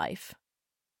different life.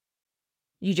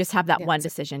 You just have that one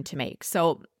decision to make.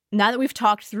 So now that we've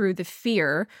talked through the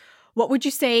fear, what would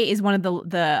you say is one of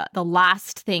the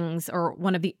last things, or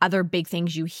one of the other big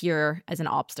things you hear as an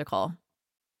obstacle?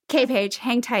 Okay, Paige,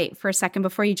 hang tight for a second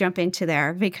before you jump into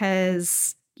there,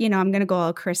 because, I'm going to go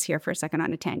all Chris here for a second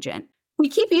on a tangent. We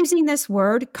keep using this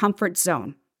word comfort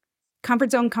zone.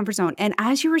 Comfort zone, comfort zone. And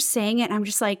as you were saying it, I'm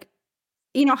just like,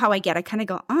 how I kind of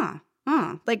go, and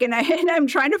I'm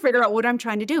trying to figure out what I'm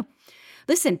trying to do.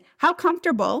 Listen, how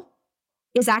comfortable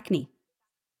is acne?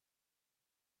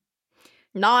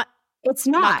 It's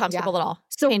not comfortable at all.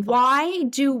 So painful. Why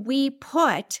do we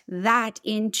put that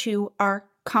into our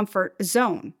comfort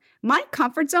zone? My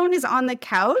comfort zone is on the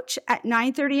couch at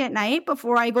 9:30 at night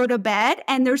before I go to bed,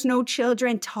 and there's no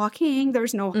children talking.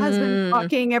 There's no husband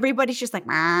talking. Everybody's just like,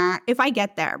 if I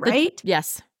get there, right?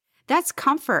 Yes. That's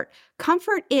comfort.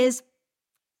 Comfort is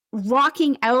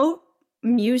rocking out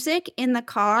music in the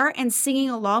car and singing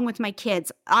along with my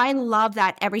kids. I love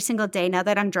that every single day now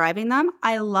that I'm driving them.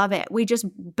 I love it. We just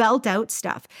belt out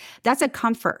stuff. That's a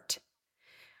comfort.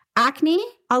 Acne,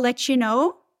 I'll let you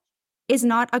know, is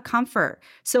not a comfort.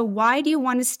 So why do you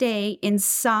want to stay in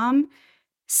some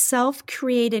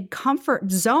self-created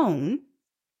comfort zone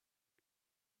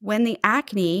when the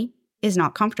acne is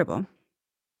not comfortable?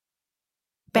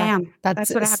 Bam.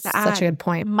 That's what I have to add. Such a good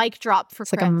point. Mic drop for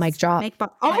It's like a mic drop. Mic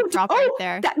drop right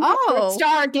there.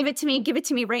 Star, give it to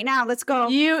me right now. Let's go.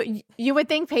 You would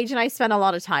think Paige and I spent a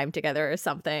lot of time together or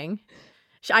something.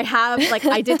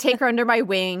 I did take her under my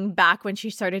wing back when she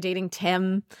started dating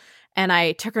Tim, and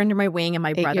I took her under my wing, and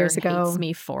my brother hates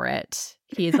me for it.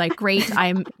 He's like, great,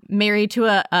 I'm married to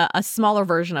a smaller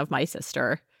version of my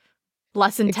sister.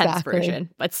 Less intense version,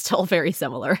 but still very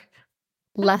similar.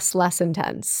 Less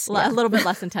intense. A little bit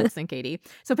less intense than Katie.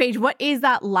 So Paige, what is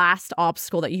that last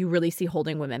obstacle that you really see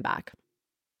holding women back?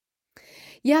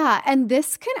 Yeah, and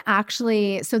this can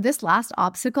actually, so this last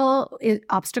obstacle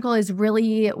is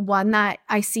really one that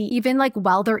I see even like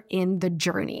while they're in the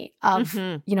journey of,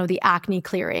 the acne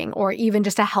clearing, or even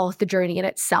just a health journey in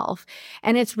itself.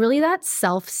 And it's really that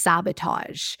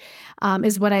self-sabotage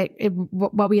is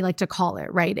what we like to call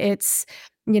it, right? It's,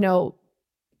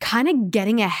 kind of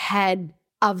getting ahead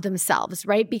of themselves,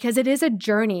 right? Because it is a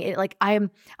journey. I'm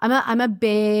a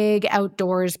big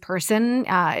outdoors person.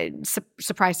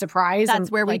 Surprise, surprise.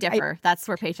 That's where we differ. That's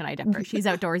where Paige and I differ. She's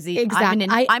outdoorsy. Exactly.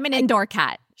 I'm an indoor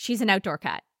cat. She's an outdoor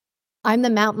cat. I'm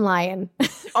the mountain lion.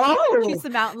 Oh, she's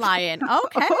the mountain lion.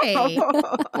 Okay.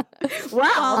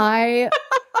 Wow.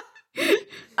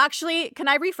 Actually, can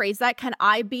I rephrase that? Can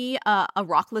I be a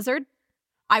rock lizard?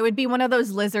 I would be one of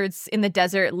those lizards in the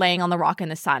desert laying on the rock in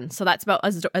the sun. So that's about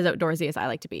as outdoorsy as I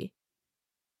like to be.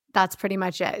 That's pretty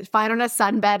much it. Find on a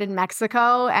sunbed in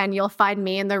Mexico, and you'll find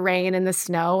me in the rain and the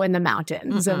snow and the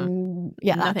mountains. And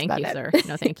yeah, no, thank you, sir.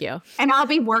 No, thank you. And I'll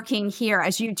be working here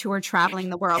as you two are traveling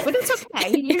the world. But it's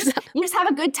okay. You just have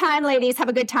a good time, ladies. Have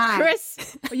a good time.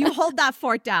 Chris, you hold that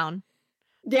fort down.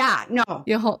 Yeah, no.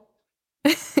 You hold.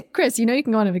 Chris, you know you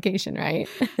can go on a vacation, right?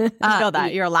 You know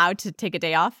that. You're allowed to take a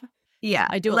day off? Yeah.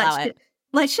 I do allow it.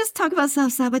 Let's just talk about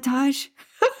self-sabotage.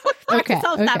 Okay.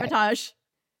 Self-sabotage.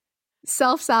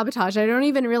 Self-sabotage. I don't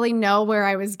even really know where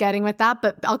I was getting with that,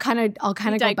 but I'll kind of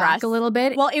go back a little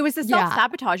bit. Well, it was the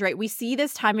self-sabotage, right? We see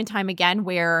this time and time again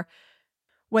where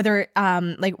whether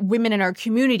like women in our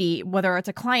community, whether it's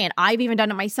a client, I've even done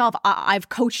it myself. I've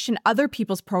coached in other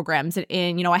people's programs,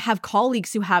 and I have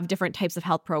colleagues who have different types of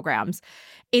health programs.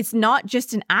 It's not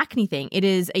just an acne thing. It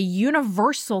is a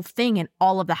universal thing in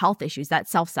all of the health issues, that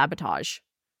self-sabotage.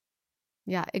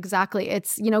 Yeah, exactly.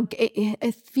 It's,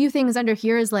 a few things under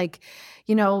here is like,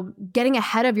 getting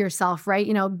ahead of yourself, right?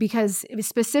 Because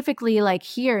specifically like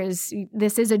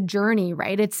this is a journey,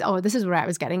 right? This is what I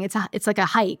was getting. It's like a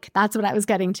hike. That's what I was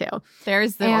getting to.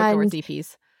 There's the outdoorsy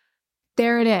piece.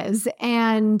 There it is.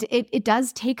 And it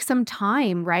does take some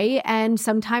time, right? And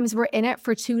sometimes we're in it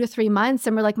for 2 to 3 months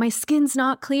and we're like, my skin's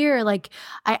not clear. Like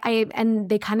and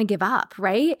they kind of give up,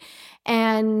 right?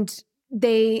 And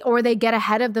they get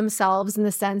ahead of themselves in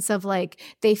the sense of like,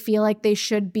 they feel like they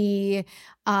should be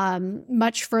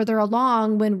much further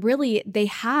along when really they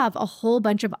have a whole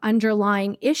bunch of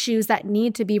underlying issues that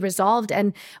need to be resolved.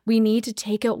 And we need to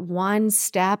take it one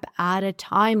step at a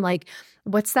time. Like,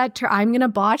 what's that term? I'm going to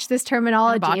botch this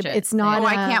terminology. It's not. Oh,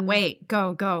 I can't wait.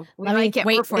 Go.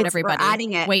 Wait for it, everybody. We're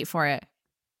adding it. Wait for it.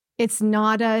 It's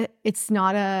not a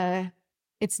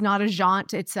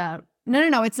jaunt. It's a,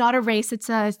 no. It's not a race. It's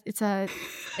not a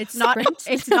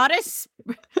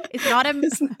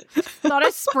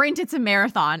sprint. It's a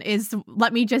marathon.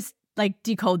 Let me just like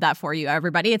decode that for you,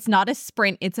 everybody. It's not a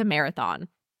sprint. It's a marathon.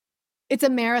 It's a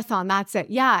marathon. That's it.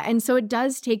 Yeah. And so it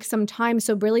does take some time.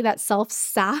 So really that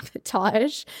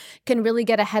self-sabotage can really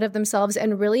get ahead of themselves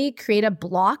and really create a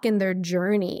block in their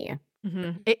journey.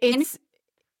 Mm-hmm.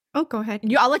 Oh, go ahead.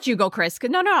 I'll let you go, Chris.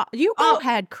 No. You go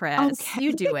ahead, Chris. Okay.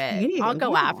 You do it. I'll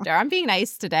go after. I'm being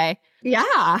nice today.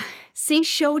 Yeah. See,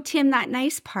 show Tim that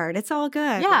nice part. It's all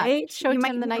good. Yeah. Right? Show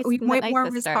Tim the nice We might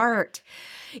warm his heart.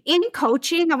 In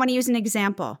coaching, I want to use an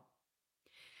example.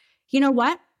 You know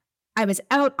what? I was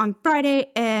out on Friday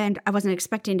and I wasn't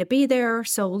expecting to be there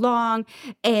so long.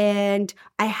 And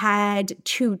I had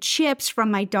 2 chips from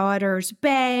my daughter's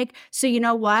bag. So you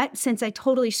know what? Since I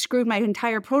totally screwed my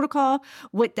entire protocol,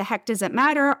 what the heck does it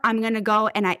matter? I'm going to go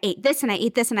and I ate this and I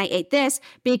ate this and I ate this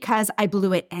because I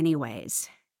blew it anyways.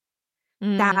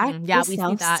 That is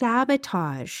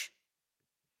self-sabotage.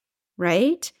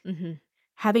 Right? Mm-hmm.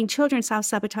 Having children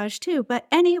self-sabotage too. But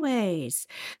anyways,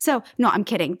 so no, I'm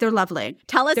kidding. They're lovely.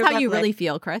 Tell us They're how lovely. you really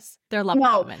feel, Chris. They're lovely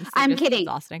No, humans. They're I'm just kidding.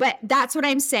 exhausting. But that's what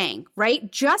I'm saying,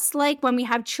 right? Just like when we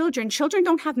have children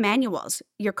don't have manuals.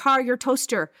 Your car, your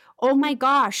toaster. Oh my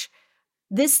gosh.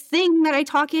 This thing that I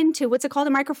talk into, what's it called?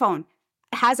 A microphone,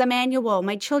 has a manual.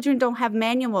 My children don't have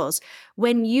manuals.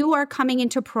 When you are coming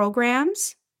into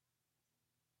programs,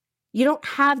 you don't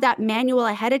have that manual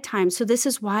ahead of time. So this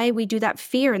is why we do that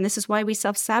fear, and this is why we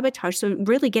self-sabotage. So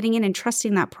really getting in and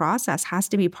trusting that process has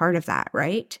to be part of that,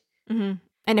 right? Mm-hmm.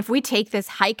 And if we take this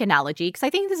hike analogy, because I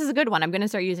think this is a good one, I'm going to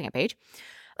start using it, Paige.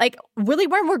 Like, really,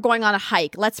 when we're going on a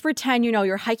hike, let's pretend,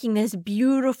 you're hiking this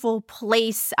beautiful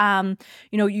place.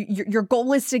 Your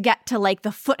goal is to get to like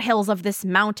the foothills of this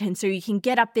mountain. So you can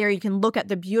get up there, you can look at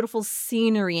the beautiful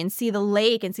scenery and see the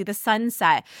lake and see the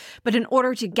sunset. But in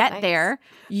order to get there,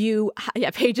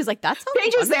 Paige is like, that's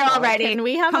Paige is there already. Can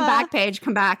we have come back, Paige,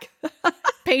 come back.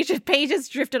 Paige has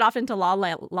drifted off into la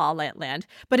la land.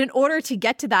 But in order to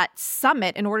get to that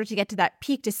summit, in order to get to that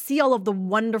peak, to see all of the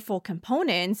wonderful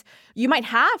components, you might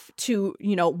have to,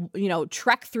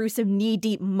 trek through some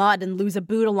knee-deep mud and lose a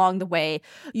boot along the way.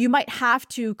 You might have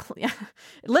to,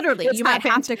 literally, Has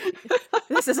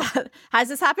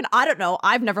this happened? I don't know.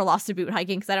 I've never lost a boot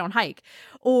hiking because I don't hike.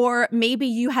 Or maybe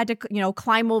you had to,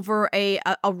 climb over a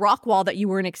rock wall that you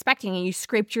weren't expecting and you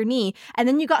scraped your knee. And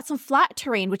then you got some flat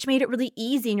terrain, which made it really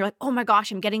easy. And you're like, oh my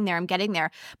gosh, I'm getting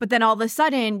there. But then all of a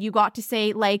sudden you got to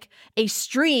say like a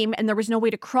stream and there was no way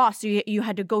to cross. So you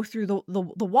had to go through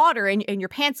the water and your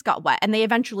pants got wet and they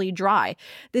eventually dry.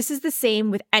 This is the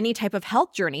same with any type of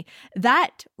health journey.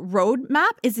 That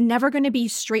roadmap is never going to be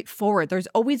straightforward. There's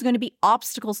always going to be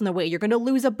obstacles in the way. You're going to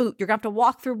lose a boot. You're going to have to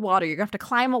walk through water. You're going to have to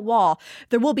climb a wall.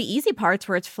 There will be easy parts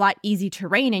where it's flat, easy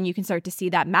terrain and you can start to see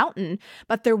that mountain,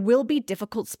 but there will be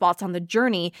difficult spots on the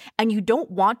journey and you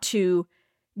don't want to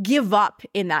give up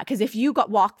in that. Because if you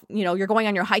you're going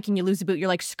on your hike and you lose a boot, you're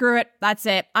like, screw it. That's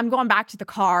it. I'm going back to the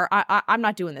car. I'm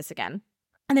not doing this again.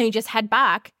 And then you just head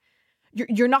back.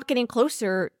 You're not getting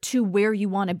closer to where you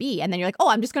want to be. And then you're like, oh,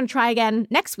 I'm just going to try again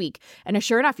next week. And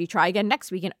sure enough, you try again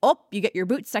next week and you get your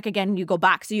boot stuck again and you go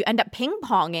back. So you end up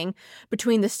ping-ponging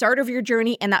between the start of your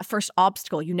journey and that first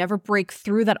obstacle. You never break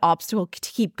through that obstacle to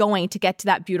keep going to get to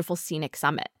that beautiful scenic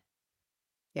summit.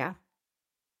 Yeah.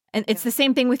 And it's the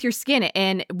same thing with your skin.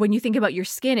 And when you think about your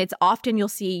skin, it's often you'll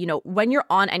see, when you're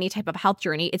on any type of health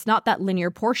journey, it's not that linear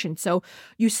portion. So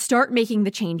you start making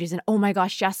the changes and, oh my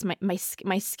gosh, Jess, my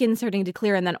skin's starting to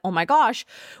clear. And then, oh my gosh,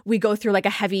 we go through like a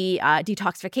heavy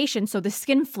detoxification. So the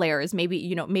skin flares,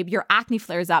 maybe, maybe your acne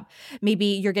flares up. Maybe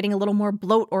you're getting a little more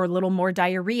bloat or a little more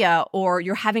diarrhea, or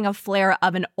you're having a flare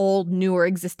of an old, new or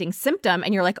existing symptom.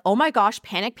 And you're like, oh my gosh,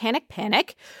 panic,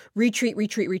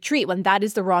 retreat, when that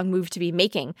is the wrong move to be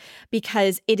making.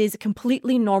 Because it is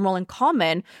completely normal and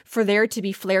common for there to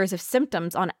be flares of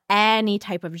symptoms on any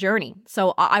type of journey.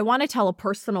 So I want to tell a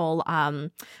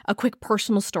quick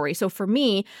personal story. So for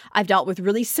me, I've dealt with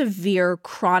really severe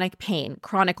chronic pain,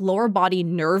 chronic lower body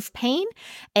nerve pain,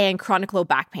 and chronic low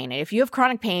back pain. And if you have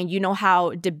chronic pain, you know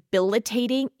how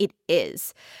debilitating it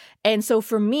is. And so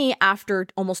for me, after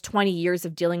almost 20 years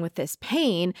of dealing with this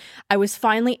pain, I was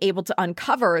finally able to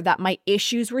uncover that my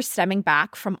issues were stemming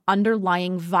back from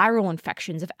underlying viral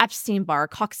infections of Epstein-Barr,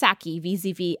 Coxsackie,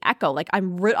 VZV, Echo. Like I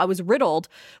was riddled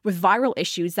with viral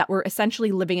issues that were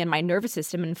essentially living in my nervous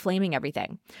system and inflaming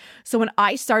everything. So when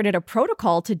I started a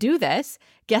protocol to do this,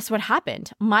 guess what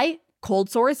happened? My cold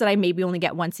sores that I maybe only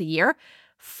get once a year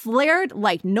flared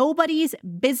like nobody's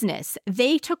business.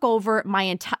 They took over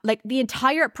the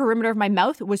entire perimeter of my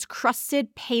mouth was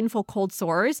crusted, painful cold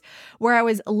sores where I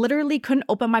was literally couldn't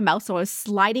open my mouth. So I was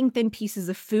sliding thin pieces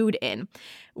of food in.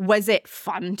 Was it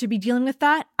fun to be dealing with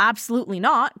that? Absolutely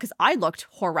not, because I looked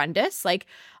horrendous. Like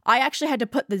I actually had to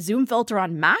put the Zoom filter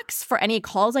on max for any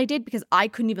calls I did because I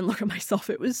couldn't even look at myself.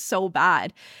 It was so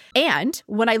bad. And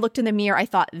when I looked in the mirror, I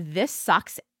thought, this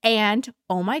sucks. And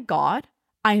oh my God,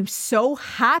 I am so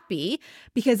happy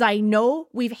because I know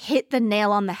we've hit the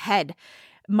nail on the head.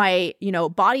 My,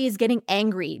 body is getting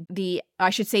angry. The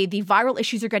viral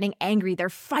issues are getting angry. They're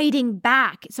fighting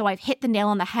back. So I've hit the nail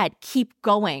on the head. Keep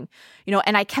going,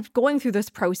 and I kept going through this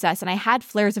process and I had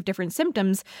flares of different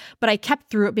symptoms, but I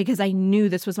kept through it because I knew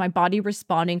this was my body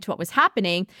responding to what was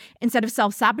happening instead of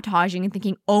self-sabotaging and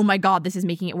thinking, oh my God, this is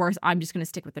making it worse. I'm just going to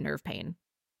stick with the nerve pain.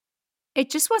 It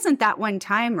just wasn't that one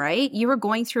time, right? You were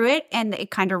going through it and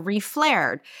it kind of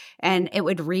reflared and it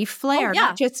would reflare. Oh, yeah.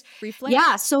 Not just reflare.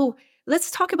 Yeah. So let's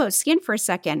talk about skin for a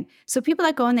second. So people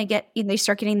that go and they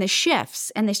start getting the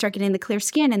shifts and they start getting the clear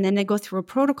skin, and then they go through a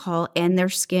protocol and their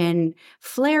skin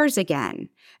flares again.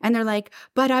 And they're like,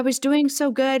 but I was doing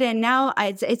so good and now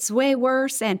it's way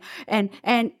worse. And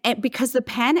because the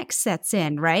panic sets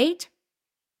in, right?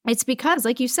 It's because,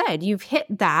 like you said, you've hit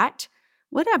that,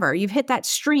 whatever, you've hit that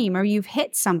stream or you've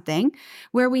hit something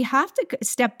where we have to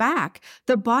step back.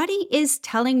 The body is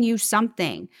telling you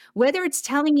something, whether it's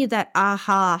telling you that,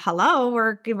 hello,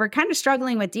 we're kind of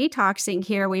struggling with detoxing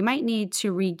here. We might need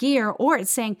to re-gear, or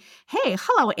it's saying, hey,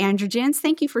 hello, androgens.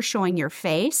 Thank you for showing your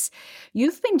face.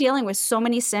 You've been dealing with so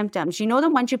many symptoms. You know the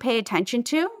ones you pay attention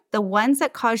to? The ones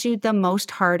that cause you the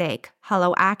most heartache.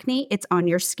 Hello, acne, it's on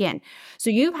your skin. So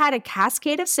you've had a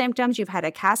cascade of symptoms. You've had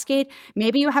a cascade.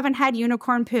 Maybe you haven't had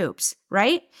unicorn poops,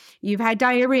 right? You've had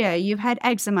diarrhea. You've had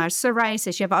eczema,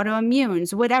 psoriasis. You have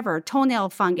autoimmunes, whatever, toenail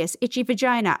fungus, itchy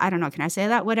vagina. I don't know. Can I say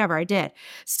that? Whatever, I did.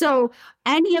 So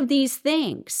any of these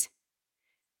things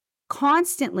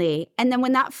constantly. And then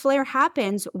when that flare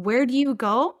happens, where do you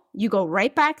go? You go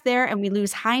right back there, and we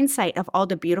lose hindsight of all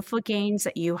the beautiful gains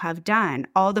that you have done,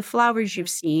 all the flowers you've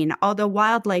seen, all the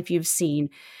wildlife you've seen,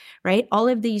 right? All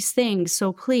of these things.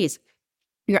 So please,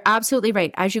 you're absolutely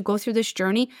right. As you go through this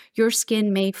journey, your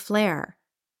skin may flare.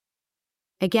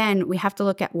 Again, we have to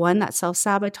look at 1, that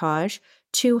self-sabotage,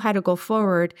 2, how to go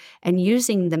forward and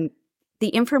using the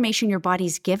information your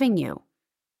body's giving you.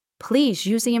 Please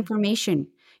use the information.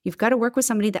 You've got to work with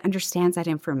somebody that understands that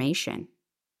information.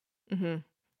 Mm-hmm.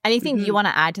 Anything you want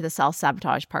to add to the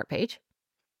self-sabotage part, Paige?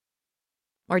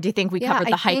 Or do you think we covered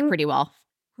the hike pretty well?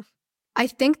 I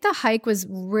think the hike was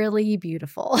really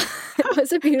beautiful. It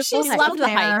was a beautiful hike. She loved the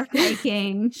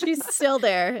hiking. She's still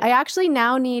there. I actually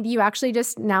now need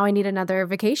I need another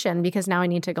vacation because now I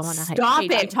need to go on a hike. Stop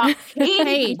it.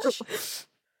 Paige.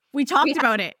 We talked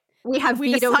about it. We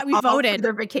voted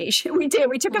their vacation. We did.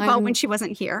 We took a vote when she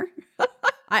wasn't here.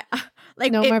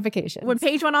 More vacations. When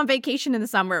Paige went on vacation in the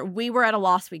summer, we were at a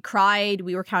loss. We cried.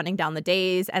 We were counting down the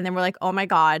days. And then we're like, oh my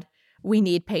God, we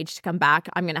need Paige to come back.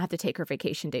 I'm going to have to take her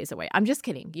vacation days away. I'm just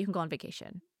kidding. You can go on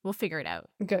vacation. We'll figure it out.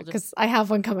 Good, because I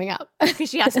have one coming up. Because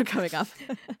she has one coming up.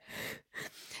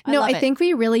 I think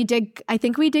we really did. I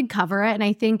think we did cover it. And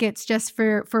I think it's just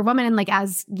for women. And like,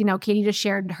 as you know, Katie just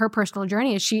shared her personal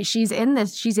journey. She's in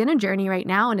a journey right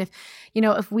now. And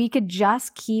if we could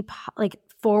just keep like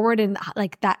forward and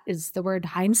like, that is the word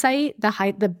hindsight,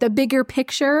 the bigger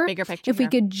picture. If we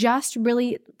could just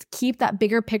really keep that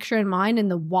bigger picture in mind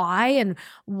and the why and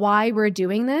why we're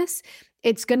doing this,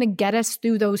 it's going to get us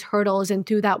through those hurdles and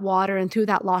through that water and through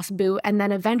that lost boot. And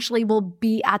then eventually we'll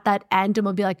be at that end and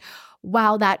we'll be like,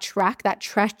 wow, that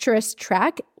treacherous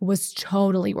trek was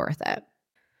totally worth it.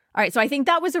 All right, so I think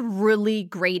that was a really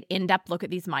great in-depth look at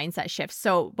these mindset shifts.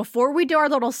 So before we do our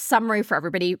little summary for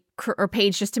everybody, or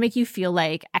Paige, just to make you feel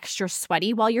like extra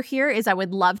sweaty while you're here, is I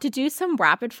would love to do some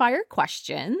rapid fire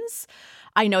questions.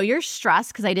 I know you're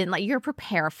stressed because I didn't let you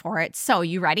prepare for it. So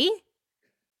you ready?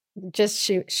 Just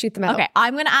shoot them out. Okay,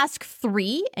 I'm going to ask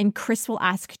 3 and Chris will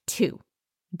ask 2.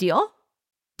 Deal?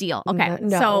 Okay.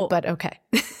 But okay.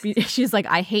 She's like,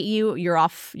 I hate you. You're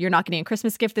off. You're not getting a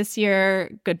Christmas gift this year.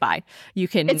 Goodbye.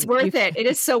 It's worth it. It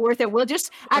is so worth it. We'll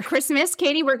just, at Christmas,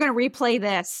 Katie, we're going to replay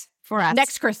this for us.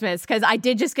 Next Christmas, because I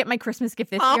did just get my Christmas gift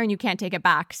this year and you can't take it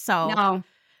back. So. No.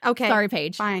 Okay. Sorry,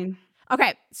 Paige. Fine.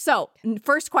 Okay. So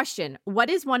first question, what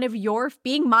is one of your,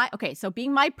 being my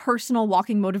personal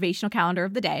walking motivational calendar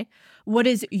of the day, what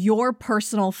is your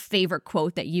personal favorite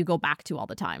quote that you go back to all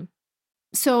the time?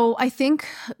 So I think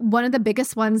one of the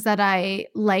biggest ones that I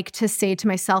like to say to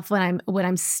myself when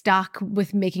I'm stuck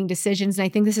with making decisions, and I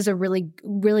think this is a really,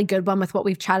 really good one with what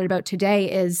we've chatted about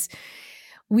today, is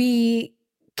we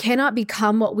cannot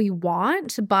become what we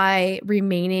want by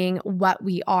remaining what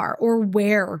we are or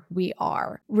where we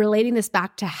are. Relating this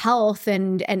back to health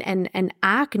and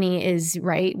acne is,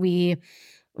 right,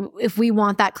 if we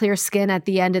want that clear skin at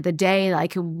the end of the day,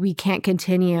 like, we can't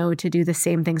continue to do the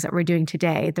same things that we're doing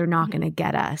today. They're not going to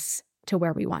get us to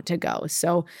where we want to go.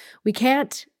 So we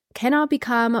cannot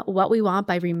become what we want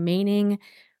by remaining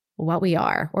what we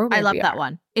are or where I love we that are.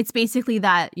 one. It's basically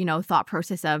that, thought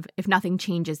process of if nothing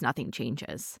changes, nothing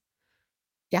changes.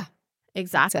 Yeah.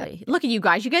 Exactly. Look at you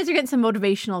guys. You guys are getting some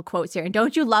motivational quotes here. And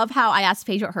don't you love how I asked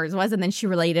Paige what hers was and then she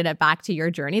related it back to your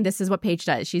journey? This is what Paige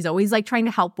does. She's always like trying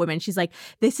to help women. She's like,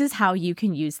 this is how you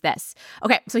can use this.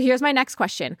 Okay, so here's my next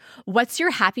question. What's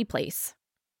your happy place?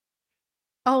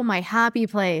 Oh, my happy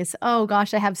place. Oh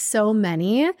gosh, I have so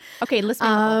many. Okay,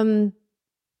 listen.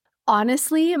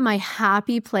 Honestly, my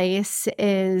happy place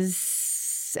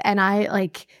is, and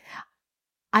I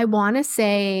want to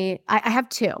say, I have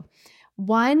 2.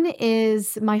 One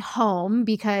is my home,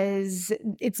 because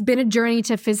it's been a journey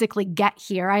to physically get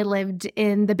here. I lived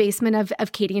in the basement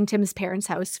of Katie and Tim's parents'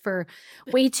 house for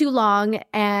way too long.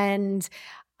 And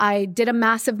I did a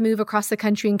massive move across the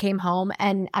country and came home.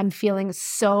 And I'm feeling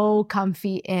so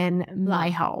comfy in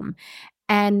my home.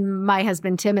 And my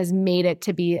husband, Tim, has made it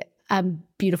to be a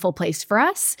beautiful place for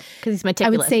us. Because he's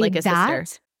meticulous, I would say like his sister.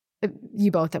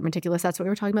 You both are meticulous. That's what we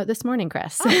were talking about this morning,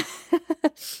 Chris.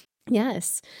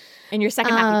 Yes. And your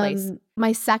second happy place?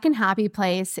 My second happy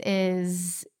place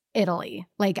is Italy.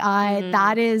 Like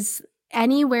that is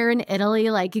anywhere in Italy.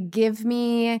 Like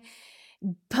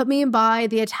put me by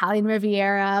the Italian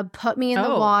Riviera, put me in the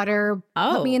water,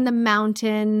 put me in the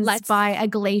mountains by a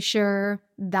glacier.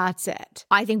 That's it.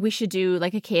 I think we should do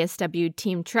like a KSW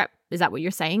team trip. Is that what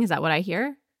you're saying? Is that what I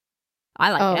hear?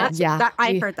 I like it. Yeah.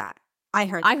 I heard that. I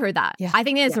heard that. Yeah. I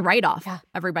think it's a write-off. Yeah.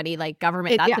 Everybody, like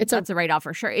government, that's a write-off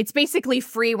for sure. It's basically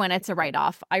free when it's a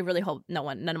write-off. I really hope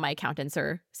none of my accountants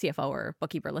or CFO or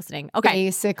bookkeeper listening. Okay.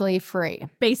 Basically free.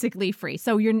 Basically free.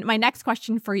 So my next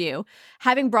question for you,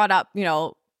 having brought up,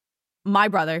 my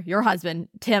brother, your husband,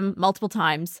 Tim, multiple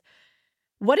times,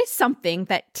 what is something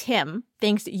that Tim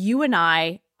thinks you and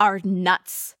I are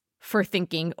nuts for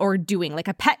thinking or doing, like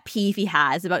a pet peeve he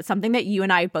has about something that you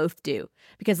and I both do?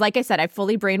 Because like I said, I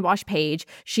fully brainwashed Paige.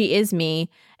 She is me,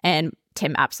 and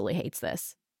Tim absolutely hates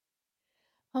this.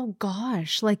 Oh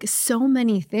gosh, like so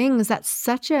many things. That's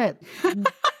such a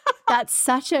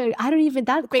I don't even,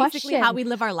 that basically question. How we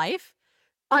live our life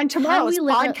on tomorrow's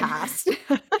podcast.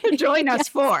 Join us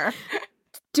for.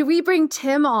 Do we bring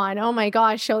Tim on? Oh my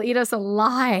gosh, she'll eat us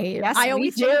alive. Yes, I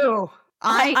always do.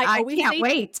 I can't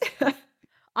wait.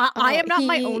 I am not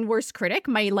my own worst critic.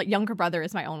 My younger brother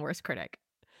is my own worst critic.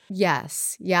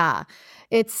 Yes. Yeah.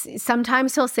 It's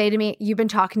sometimes he'll say to me, "You've been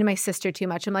talking to my sister too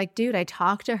much." I'm like, dude, I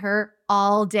talk to her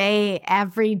all day,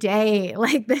 every day.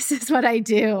 Like, this is what I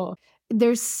do.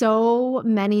 There's so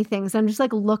many things. I'm just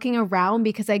like looking around,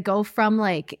 because I go from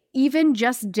like even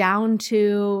just down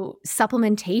to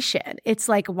supplementation. It's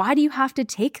like, why do you have to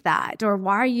take that? Or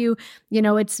why are you,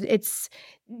 it's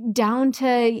down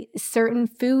to certain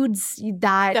foods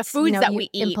that the foods that we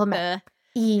implement.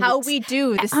 How we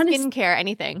do the skincare,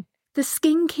 anything. The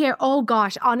skincare, oh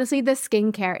gosh, honestly, the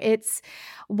skincare, it's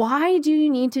why do you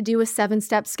need to do a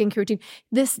 7-step skincare routine?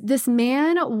 This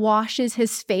man washes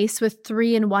his face with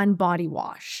 3-in-1 body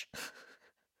wash.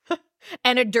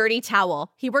 And a dirty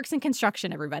towel. He works in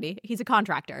construction, everybody. He's a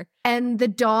contractor. And the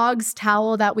dog's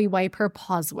towel that we wipe her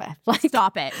paws with. Like,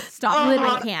 stop it. Stop.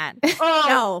 Literally can't.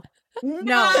 No.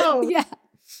 Yeah.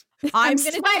 I'm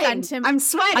going to send him. I'm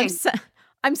sweating.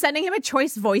 I'm sending him a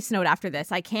choice voice note after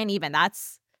this. I can't even.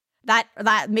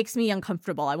 That makes me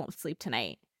uncomfortable. I won't sleep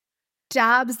tonight.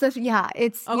 It's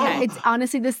it's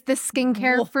honestly the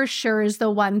skincare for sure is the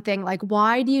one thing. Like,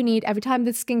 why do you need, every time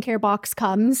the skincare box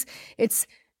comes, it's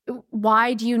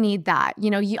why do you need that?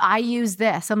 I use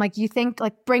this. I'm like, you think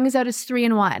like brings out his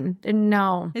 3-in-1. And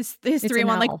no. His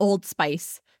 3-in-1 like Old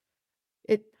Spice.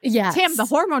 Yes. Tim, the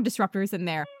hormone disruptor is in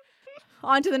there.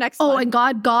 On to the next one. Oh, and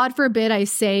God forbid I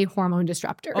say hormone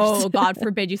disruptors. Oh, God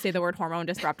forbid you say the word hormone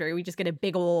disruptor. We just get a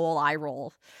big old eye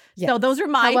roll. Yes. So those are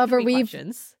my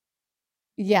questions.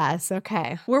 Yes.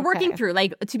 Okay. We're working through,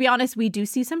 like, to be honest, we do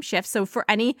see some shifts. So for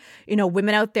any,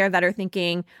 women out there that are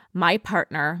thinking, my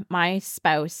partner, my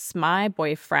spouse, my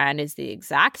boyfriend is the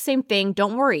exact same thing,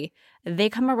 don't worry. They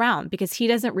come around, because he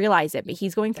doesn't realize it, but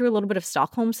he's going through a little bit of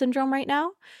Stockholm syndrome right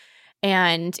now.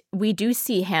 And we do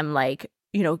see him like,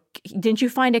 didn't you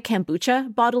find a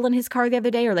kombucha bottle in his car the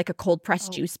other day, or like a cold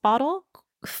pressed juice bottle?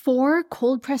 4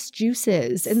 cold pressed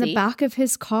juices in the back of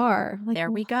his car. Like, there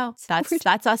we go. That's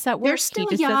us at work. They're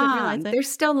still young. They're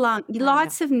still long.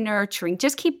 Lots of nurturing.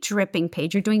 Just keep dripping,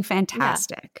 Paige. You're doing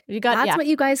fantastic. Yeah. That's what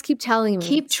you guys keep telling me.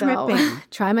 Keep dripping.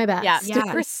 Try my best. Yeah.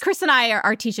 Yes. So Chris and I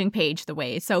are teaching Paige the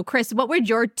way. So Chris, what would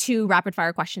your 2 rapid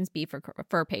fire questions be for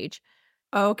Paige?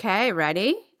 Okay,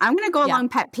 ready? I'm going to go along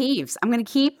pet peeves. I'm going to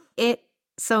keep it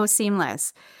so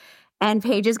seamless. And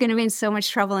Paige is going to be in so much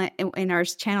trouble in our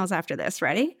channels after this.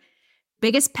 Ready?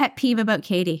 Biggest pet peeve about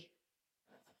Katie.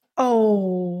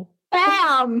 Oh.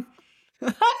 Bam!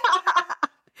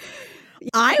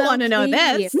 I want to know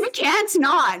this. You can't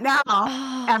not.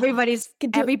 No.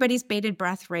 Everybody's bated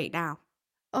breath right now.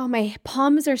 Oh, my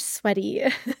palms are sweaty.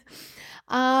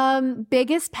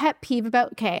 Biggest pet peeve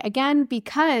about, again,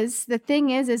 because the thing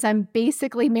is I'm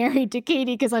basically married to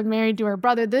Katie because I'm married to her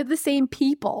brother. They're the same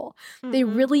people. Mm-hmm. They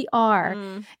really are.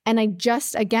 Mm-hmm. And I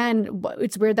just, again,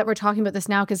 it's weird that we're talking about this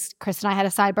now because Chris and I had a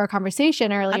sidebar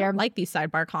conversation earlier. I don't like these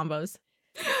sidebar combos.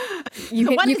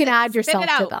 You What is can it? add Spit yourself it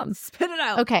to out. them. Spit it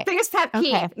out. Okay. Biggest pet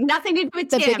peeve. Okay. Nothing to do with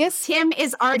The Tim. biggest- Tim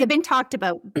is already been talked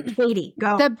about. Katie,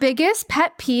 go. The biggest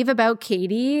pet peeve about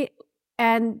Katie,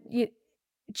 and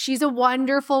she's a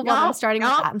wonderful woman. I'm starting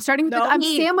with that. I'm starting with I'm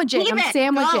sandwiching. I'm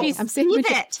sandwiching. I'm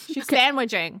sandwiching. She's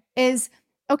sandwiching. Is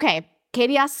okay.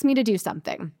 Katie asks me to do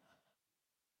something.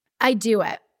 I do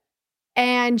it.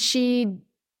 And she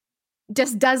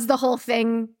just does the whole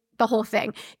thing.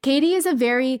 Katie is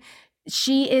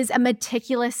she is a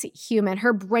meticulous human.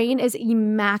 Her brain is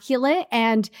immaculate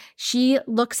and she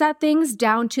looks at things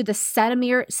down to the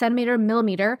centimeter,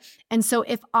 millimeter. And so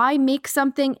if I make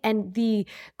something and the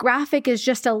graphic is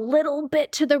just a little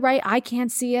bit to the right, I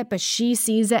can't see it, but she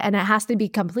sees it and it has to be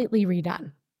completely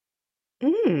redone.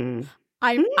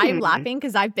 I'm laughing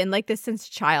because I've been like this since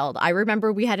child. I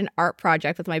remember we had an art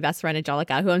project with my best friend,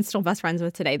 Angelica, who I'm still best friends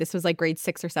with today. This was like grade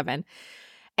 6 or 7.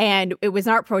 And it was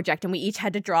an art project and we each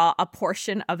had to draw a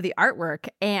portion of the artwork.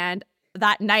 And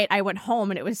that night I went home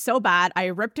and it was so bad. I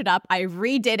ripped it up, I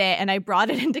redid it, and I brought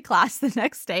it into class the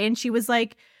next day. And she was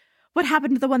like, what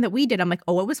happened to the one that we did? I'm like,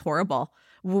 oh, it was horrible.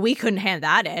 We couldn't hand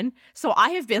that in. So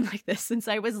I have been like this since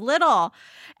I was little.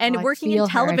 And working in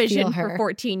television for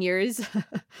 14 years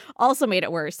also made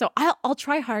it worse. So I'll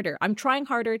try harder. I'm trying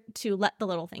harder to let the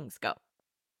little things go.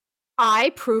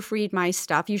 I proofread my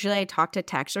stuff. Usually I talk to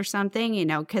text or something,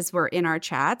 because we're in our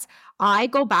chats. I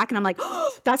go back and I'm like,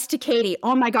 oh, that's to Katie.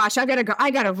 Oh my gosh, I gotta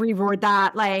reword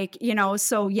that.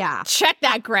 So yeah. Check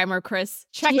that grammar, Chris.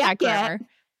 Check that grammar.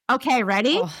 Okay,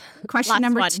 ready? Oh, Question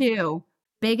number 2.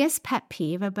 Biggest pet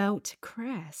peeve about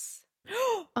Chris.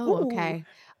 Okay.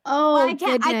 Oh,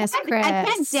 goodness, Chris. I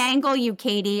can't dangle you,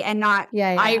 Katie, and not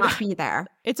not be there.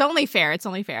 It's only fair.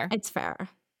 It's fair.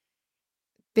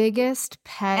 Biggest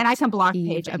pet and I can block peeve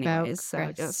Paige about anyways, Chris.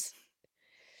 So just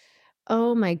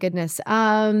oh my goodness.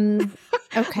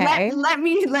 Okay. let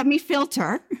me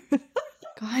filter.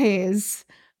 Guys,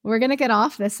 we're gonna get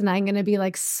off this and I'm gonna be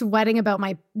like sweating about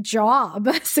my job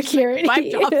security. My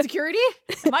job security?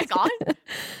 Am I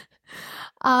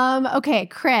gone? Okay,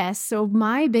 Chris. So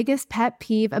my biggest pet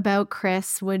peeve about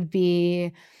Chris would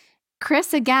be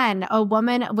Chris, again, a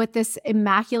woman with this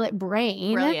immaculate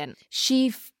brain. Brilliant.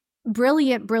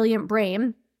 Brilliant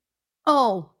brain.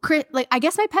 Oh, Chris, I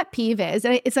guess my pet peeve is,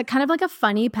 and it's a kind of like a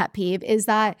funny pet peeve, is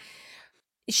that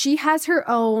she has her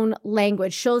own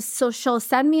language. She'll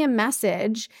send me a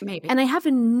message, maybe, and I have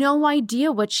no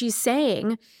idea what she's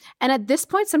saying. And at this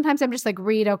point, sometimes I'm just like,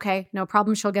 read, okay, no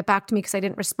problem. She'll get back to me because I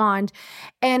didn't respond.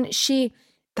 And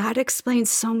that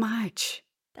explains so much.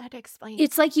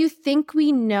 It's like you think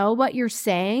we know what you're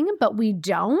saying, but we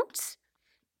don't.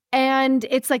 And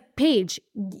it's like, Paige,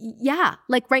 yeah,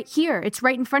 like right here. It's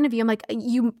right in front of you. I'm like,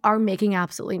 you are making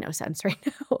absolutely no sense right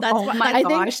now. That's my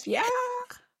gosh. Yeah.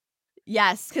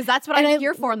 Yes, because that's what I'm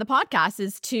here for on the podcast,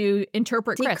 is to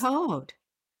interpret Chris. Decode.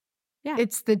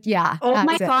 Yeah. Oh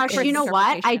my gosh. You know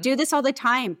what? I do this all the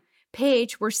time.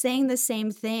 Paige, we're saying the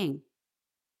same thing.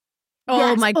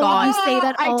 Oh my God. You say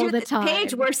that all the time.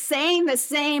 Paige, we're saying the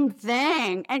same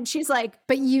thing. And she's like,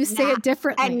 but you say it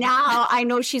differently. And now I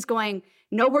know she's going,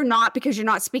 no, we're not, because you're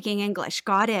not speaking English.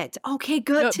 Got it. Okay,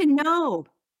 good to know.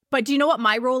 But do you know what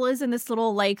my role is in this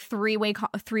little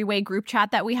three-way group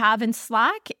chat that we have in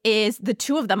Slack? Is the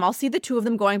two of them. I'll see the two of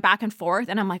them going back and forth,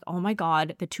 and I'm like, oh my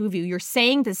God, the two of you, you're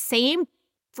saying the same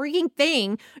freaking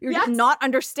thing. You're just not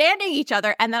understanding each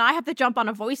other. And then I have to jump on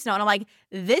a voice note, and I'm like,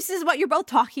 this is what you're both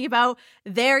talking about.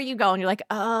 There you go. And you're like,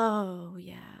 oh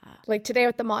yeah. Like today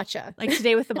with the matcha.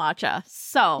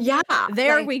 So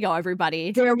there we go,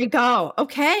 everybody. There we go.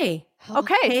 Okay.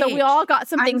 So we all got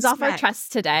some things off our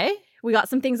chest today.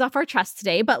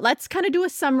 But let's kind of do a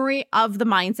summary of the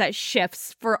mindset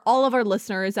shifts for all of our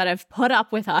listeners that have put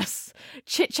up with us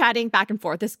chit-chatting back and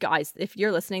forth. Guys, if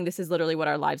you're listening, this is literally what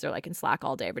our lives are like in Slack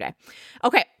all day, every day.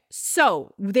 Okay.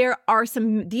 So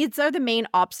these are the main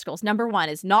obstacles. Number 1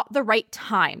 is not the right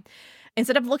time.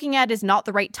 Instead of looking at it as not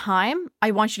the right time,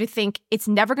 I want you to think it's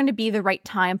never going to be the right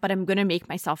time, but I'm going to make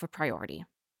myself a priority.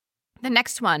 The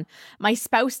next one, my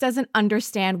spouse doesn't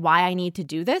understand why I need to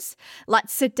do this.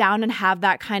 Let's sit down and have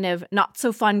that kind of not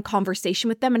so fun conversation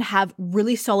with them and have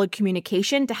really solid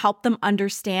communication to help them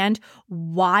understand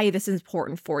why this is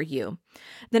important for you.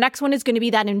 The next one is going to be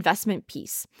that investment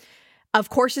piece. Of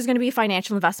course, there's going to be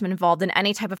financial investment involved in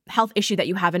any type of health issue that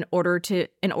you have in order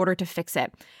to fix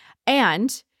it.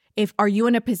 And are you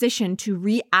in a position to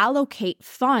reallocate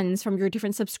funds from your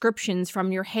different subscriptions,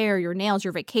 from your hair, your nails,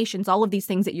 your vacations, all of these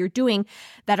things that you're doing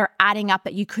that are adding up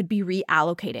that you could be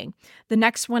reallocating? The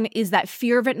next one is that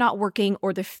fear of it not working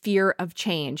or the fear of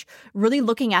change. Really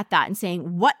looking at that and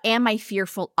saying, what am I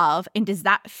fearful of? And does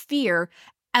that fear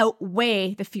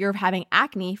outweigh the fear of having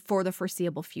acne for the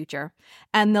foreseeable future.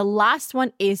 And the last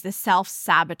one is the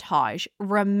self-sabotage.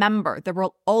 Remember, there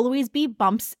will always be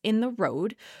bumps in the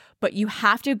road, but you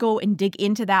have to go and dig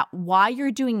into that, why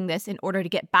you're doing this in order to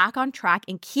get back on track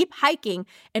and keep hiking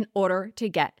in order to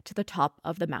get to the top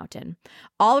of the mountain.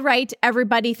 All right,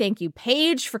 everybody. Thank you,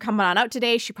 Paige, for coming on out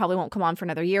today. She probably won't come on for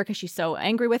another year because she's so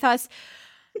angry with us.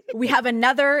 We have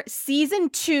another season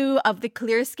 2 of the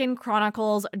Clear Skin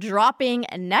Chronicles dropping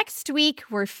next week.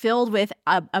 We're filled with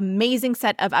an amazing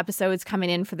set of episodes coming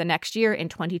in for the next year in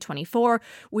 2024.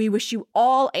 We wish you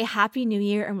all a happy new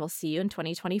year, and we'll see you in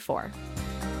 2024.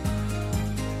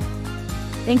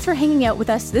 Thanks for hanging out with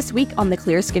us this week on the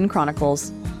Clear Skin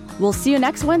Chronicles. We'll see you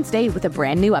next Wednesday with a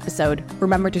brand new episode.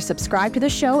 Remember to subscribe to the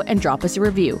show and drop us a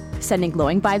review. Sending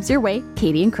glowing vibes your way,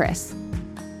 Katie and Chris.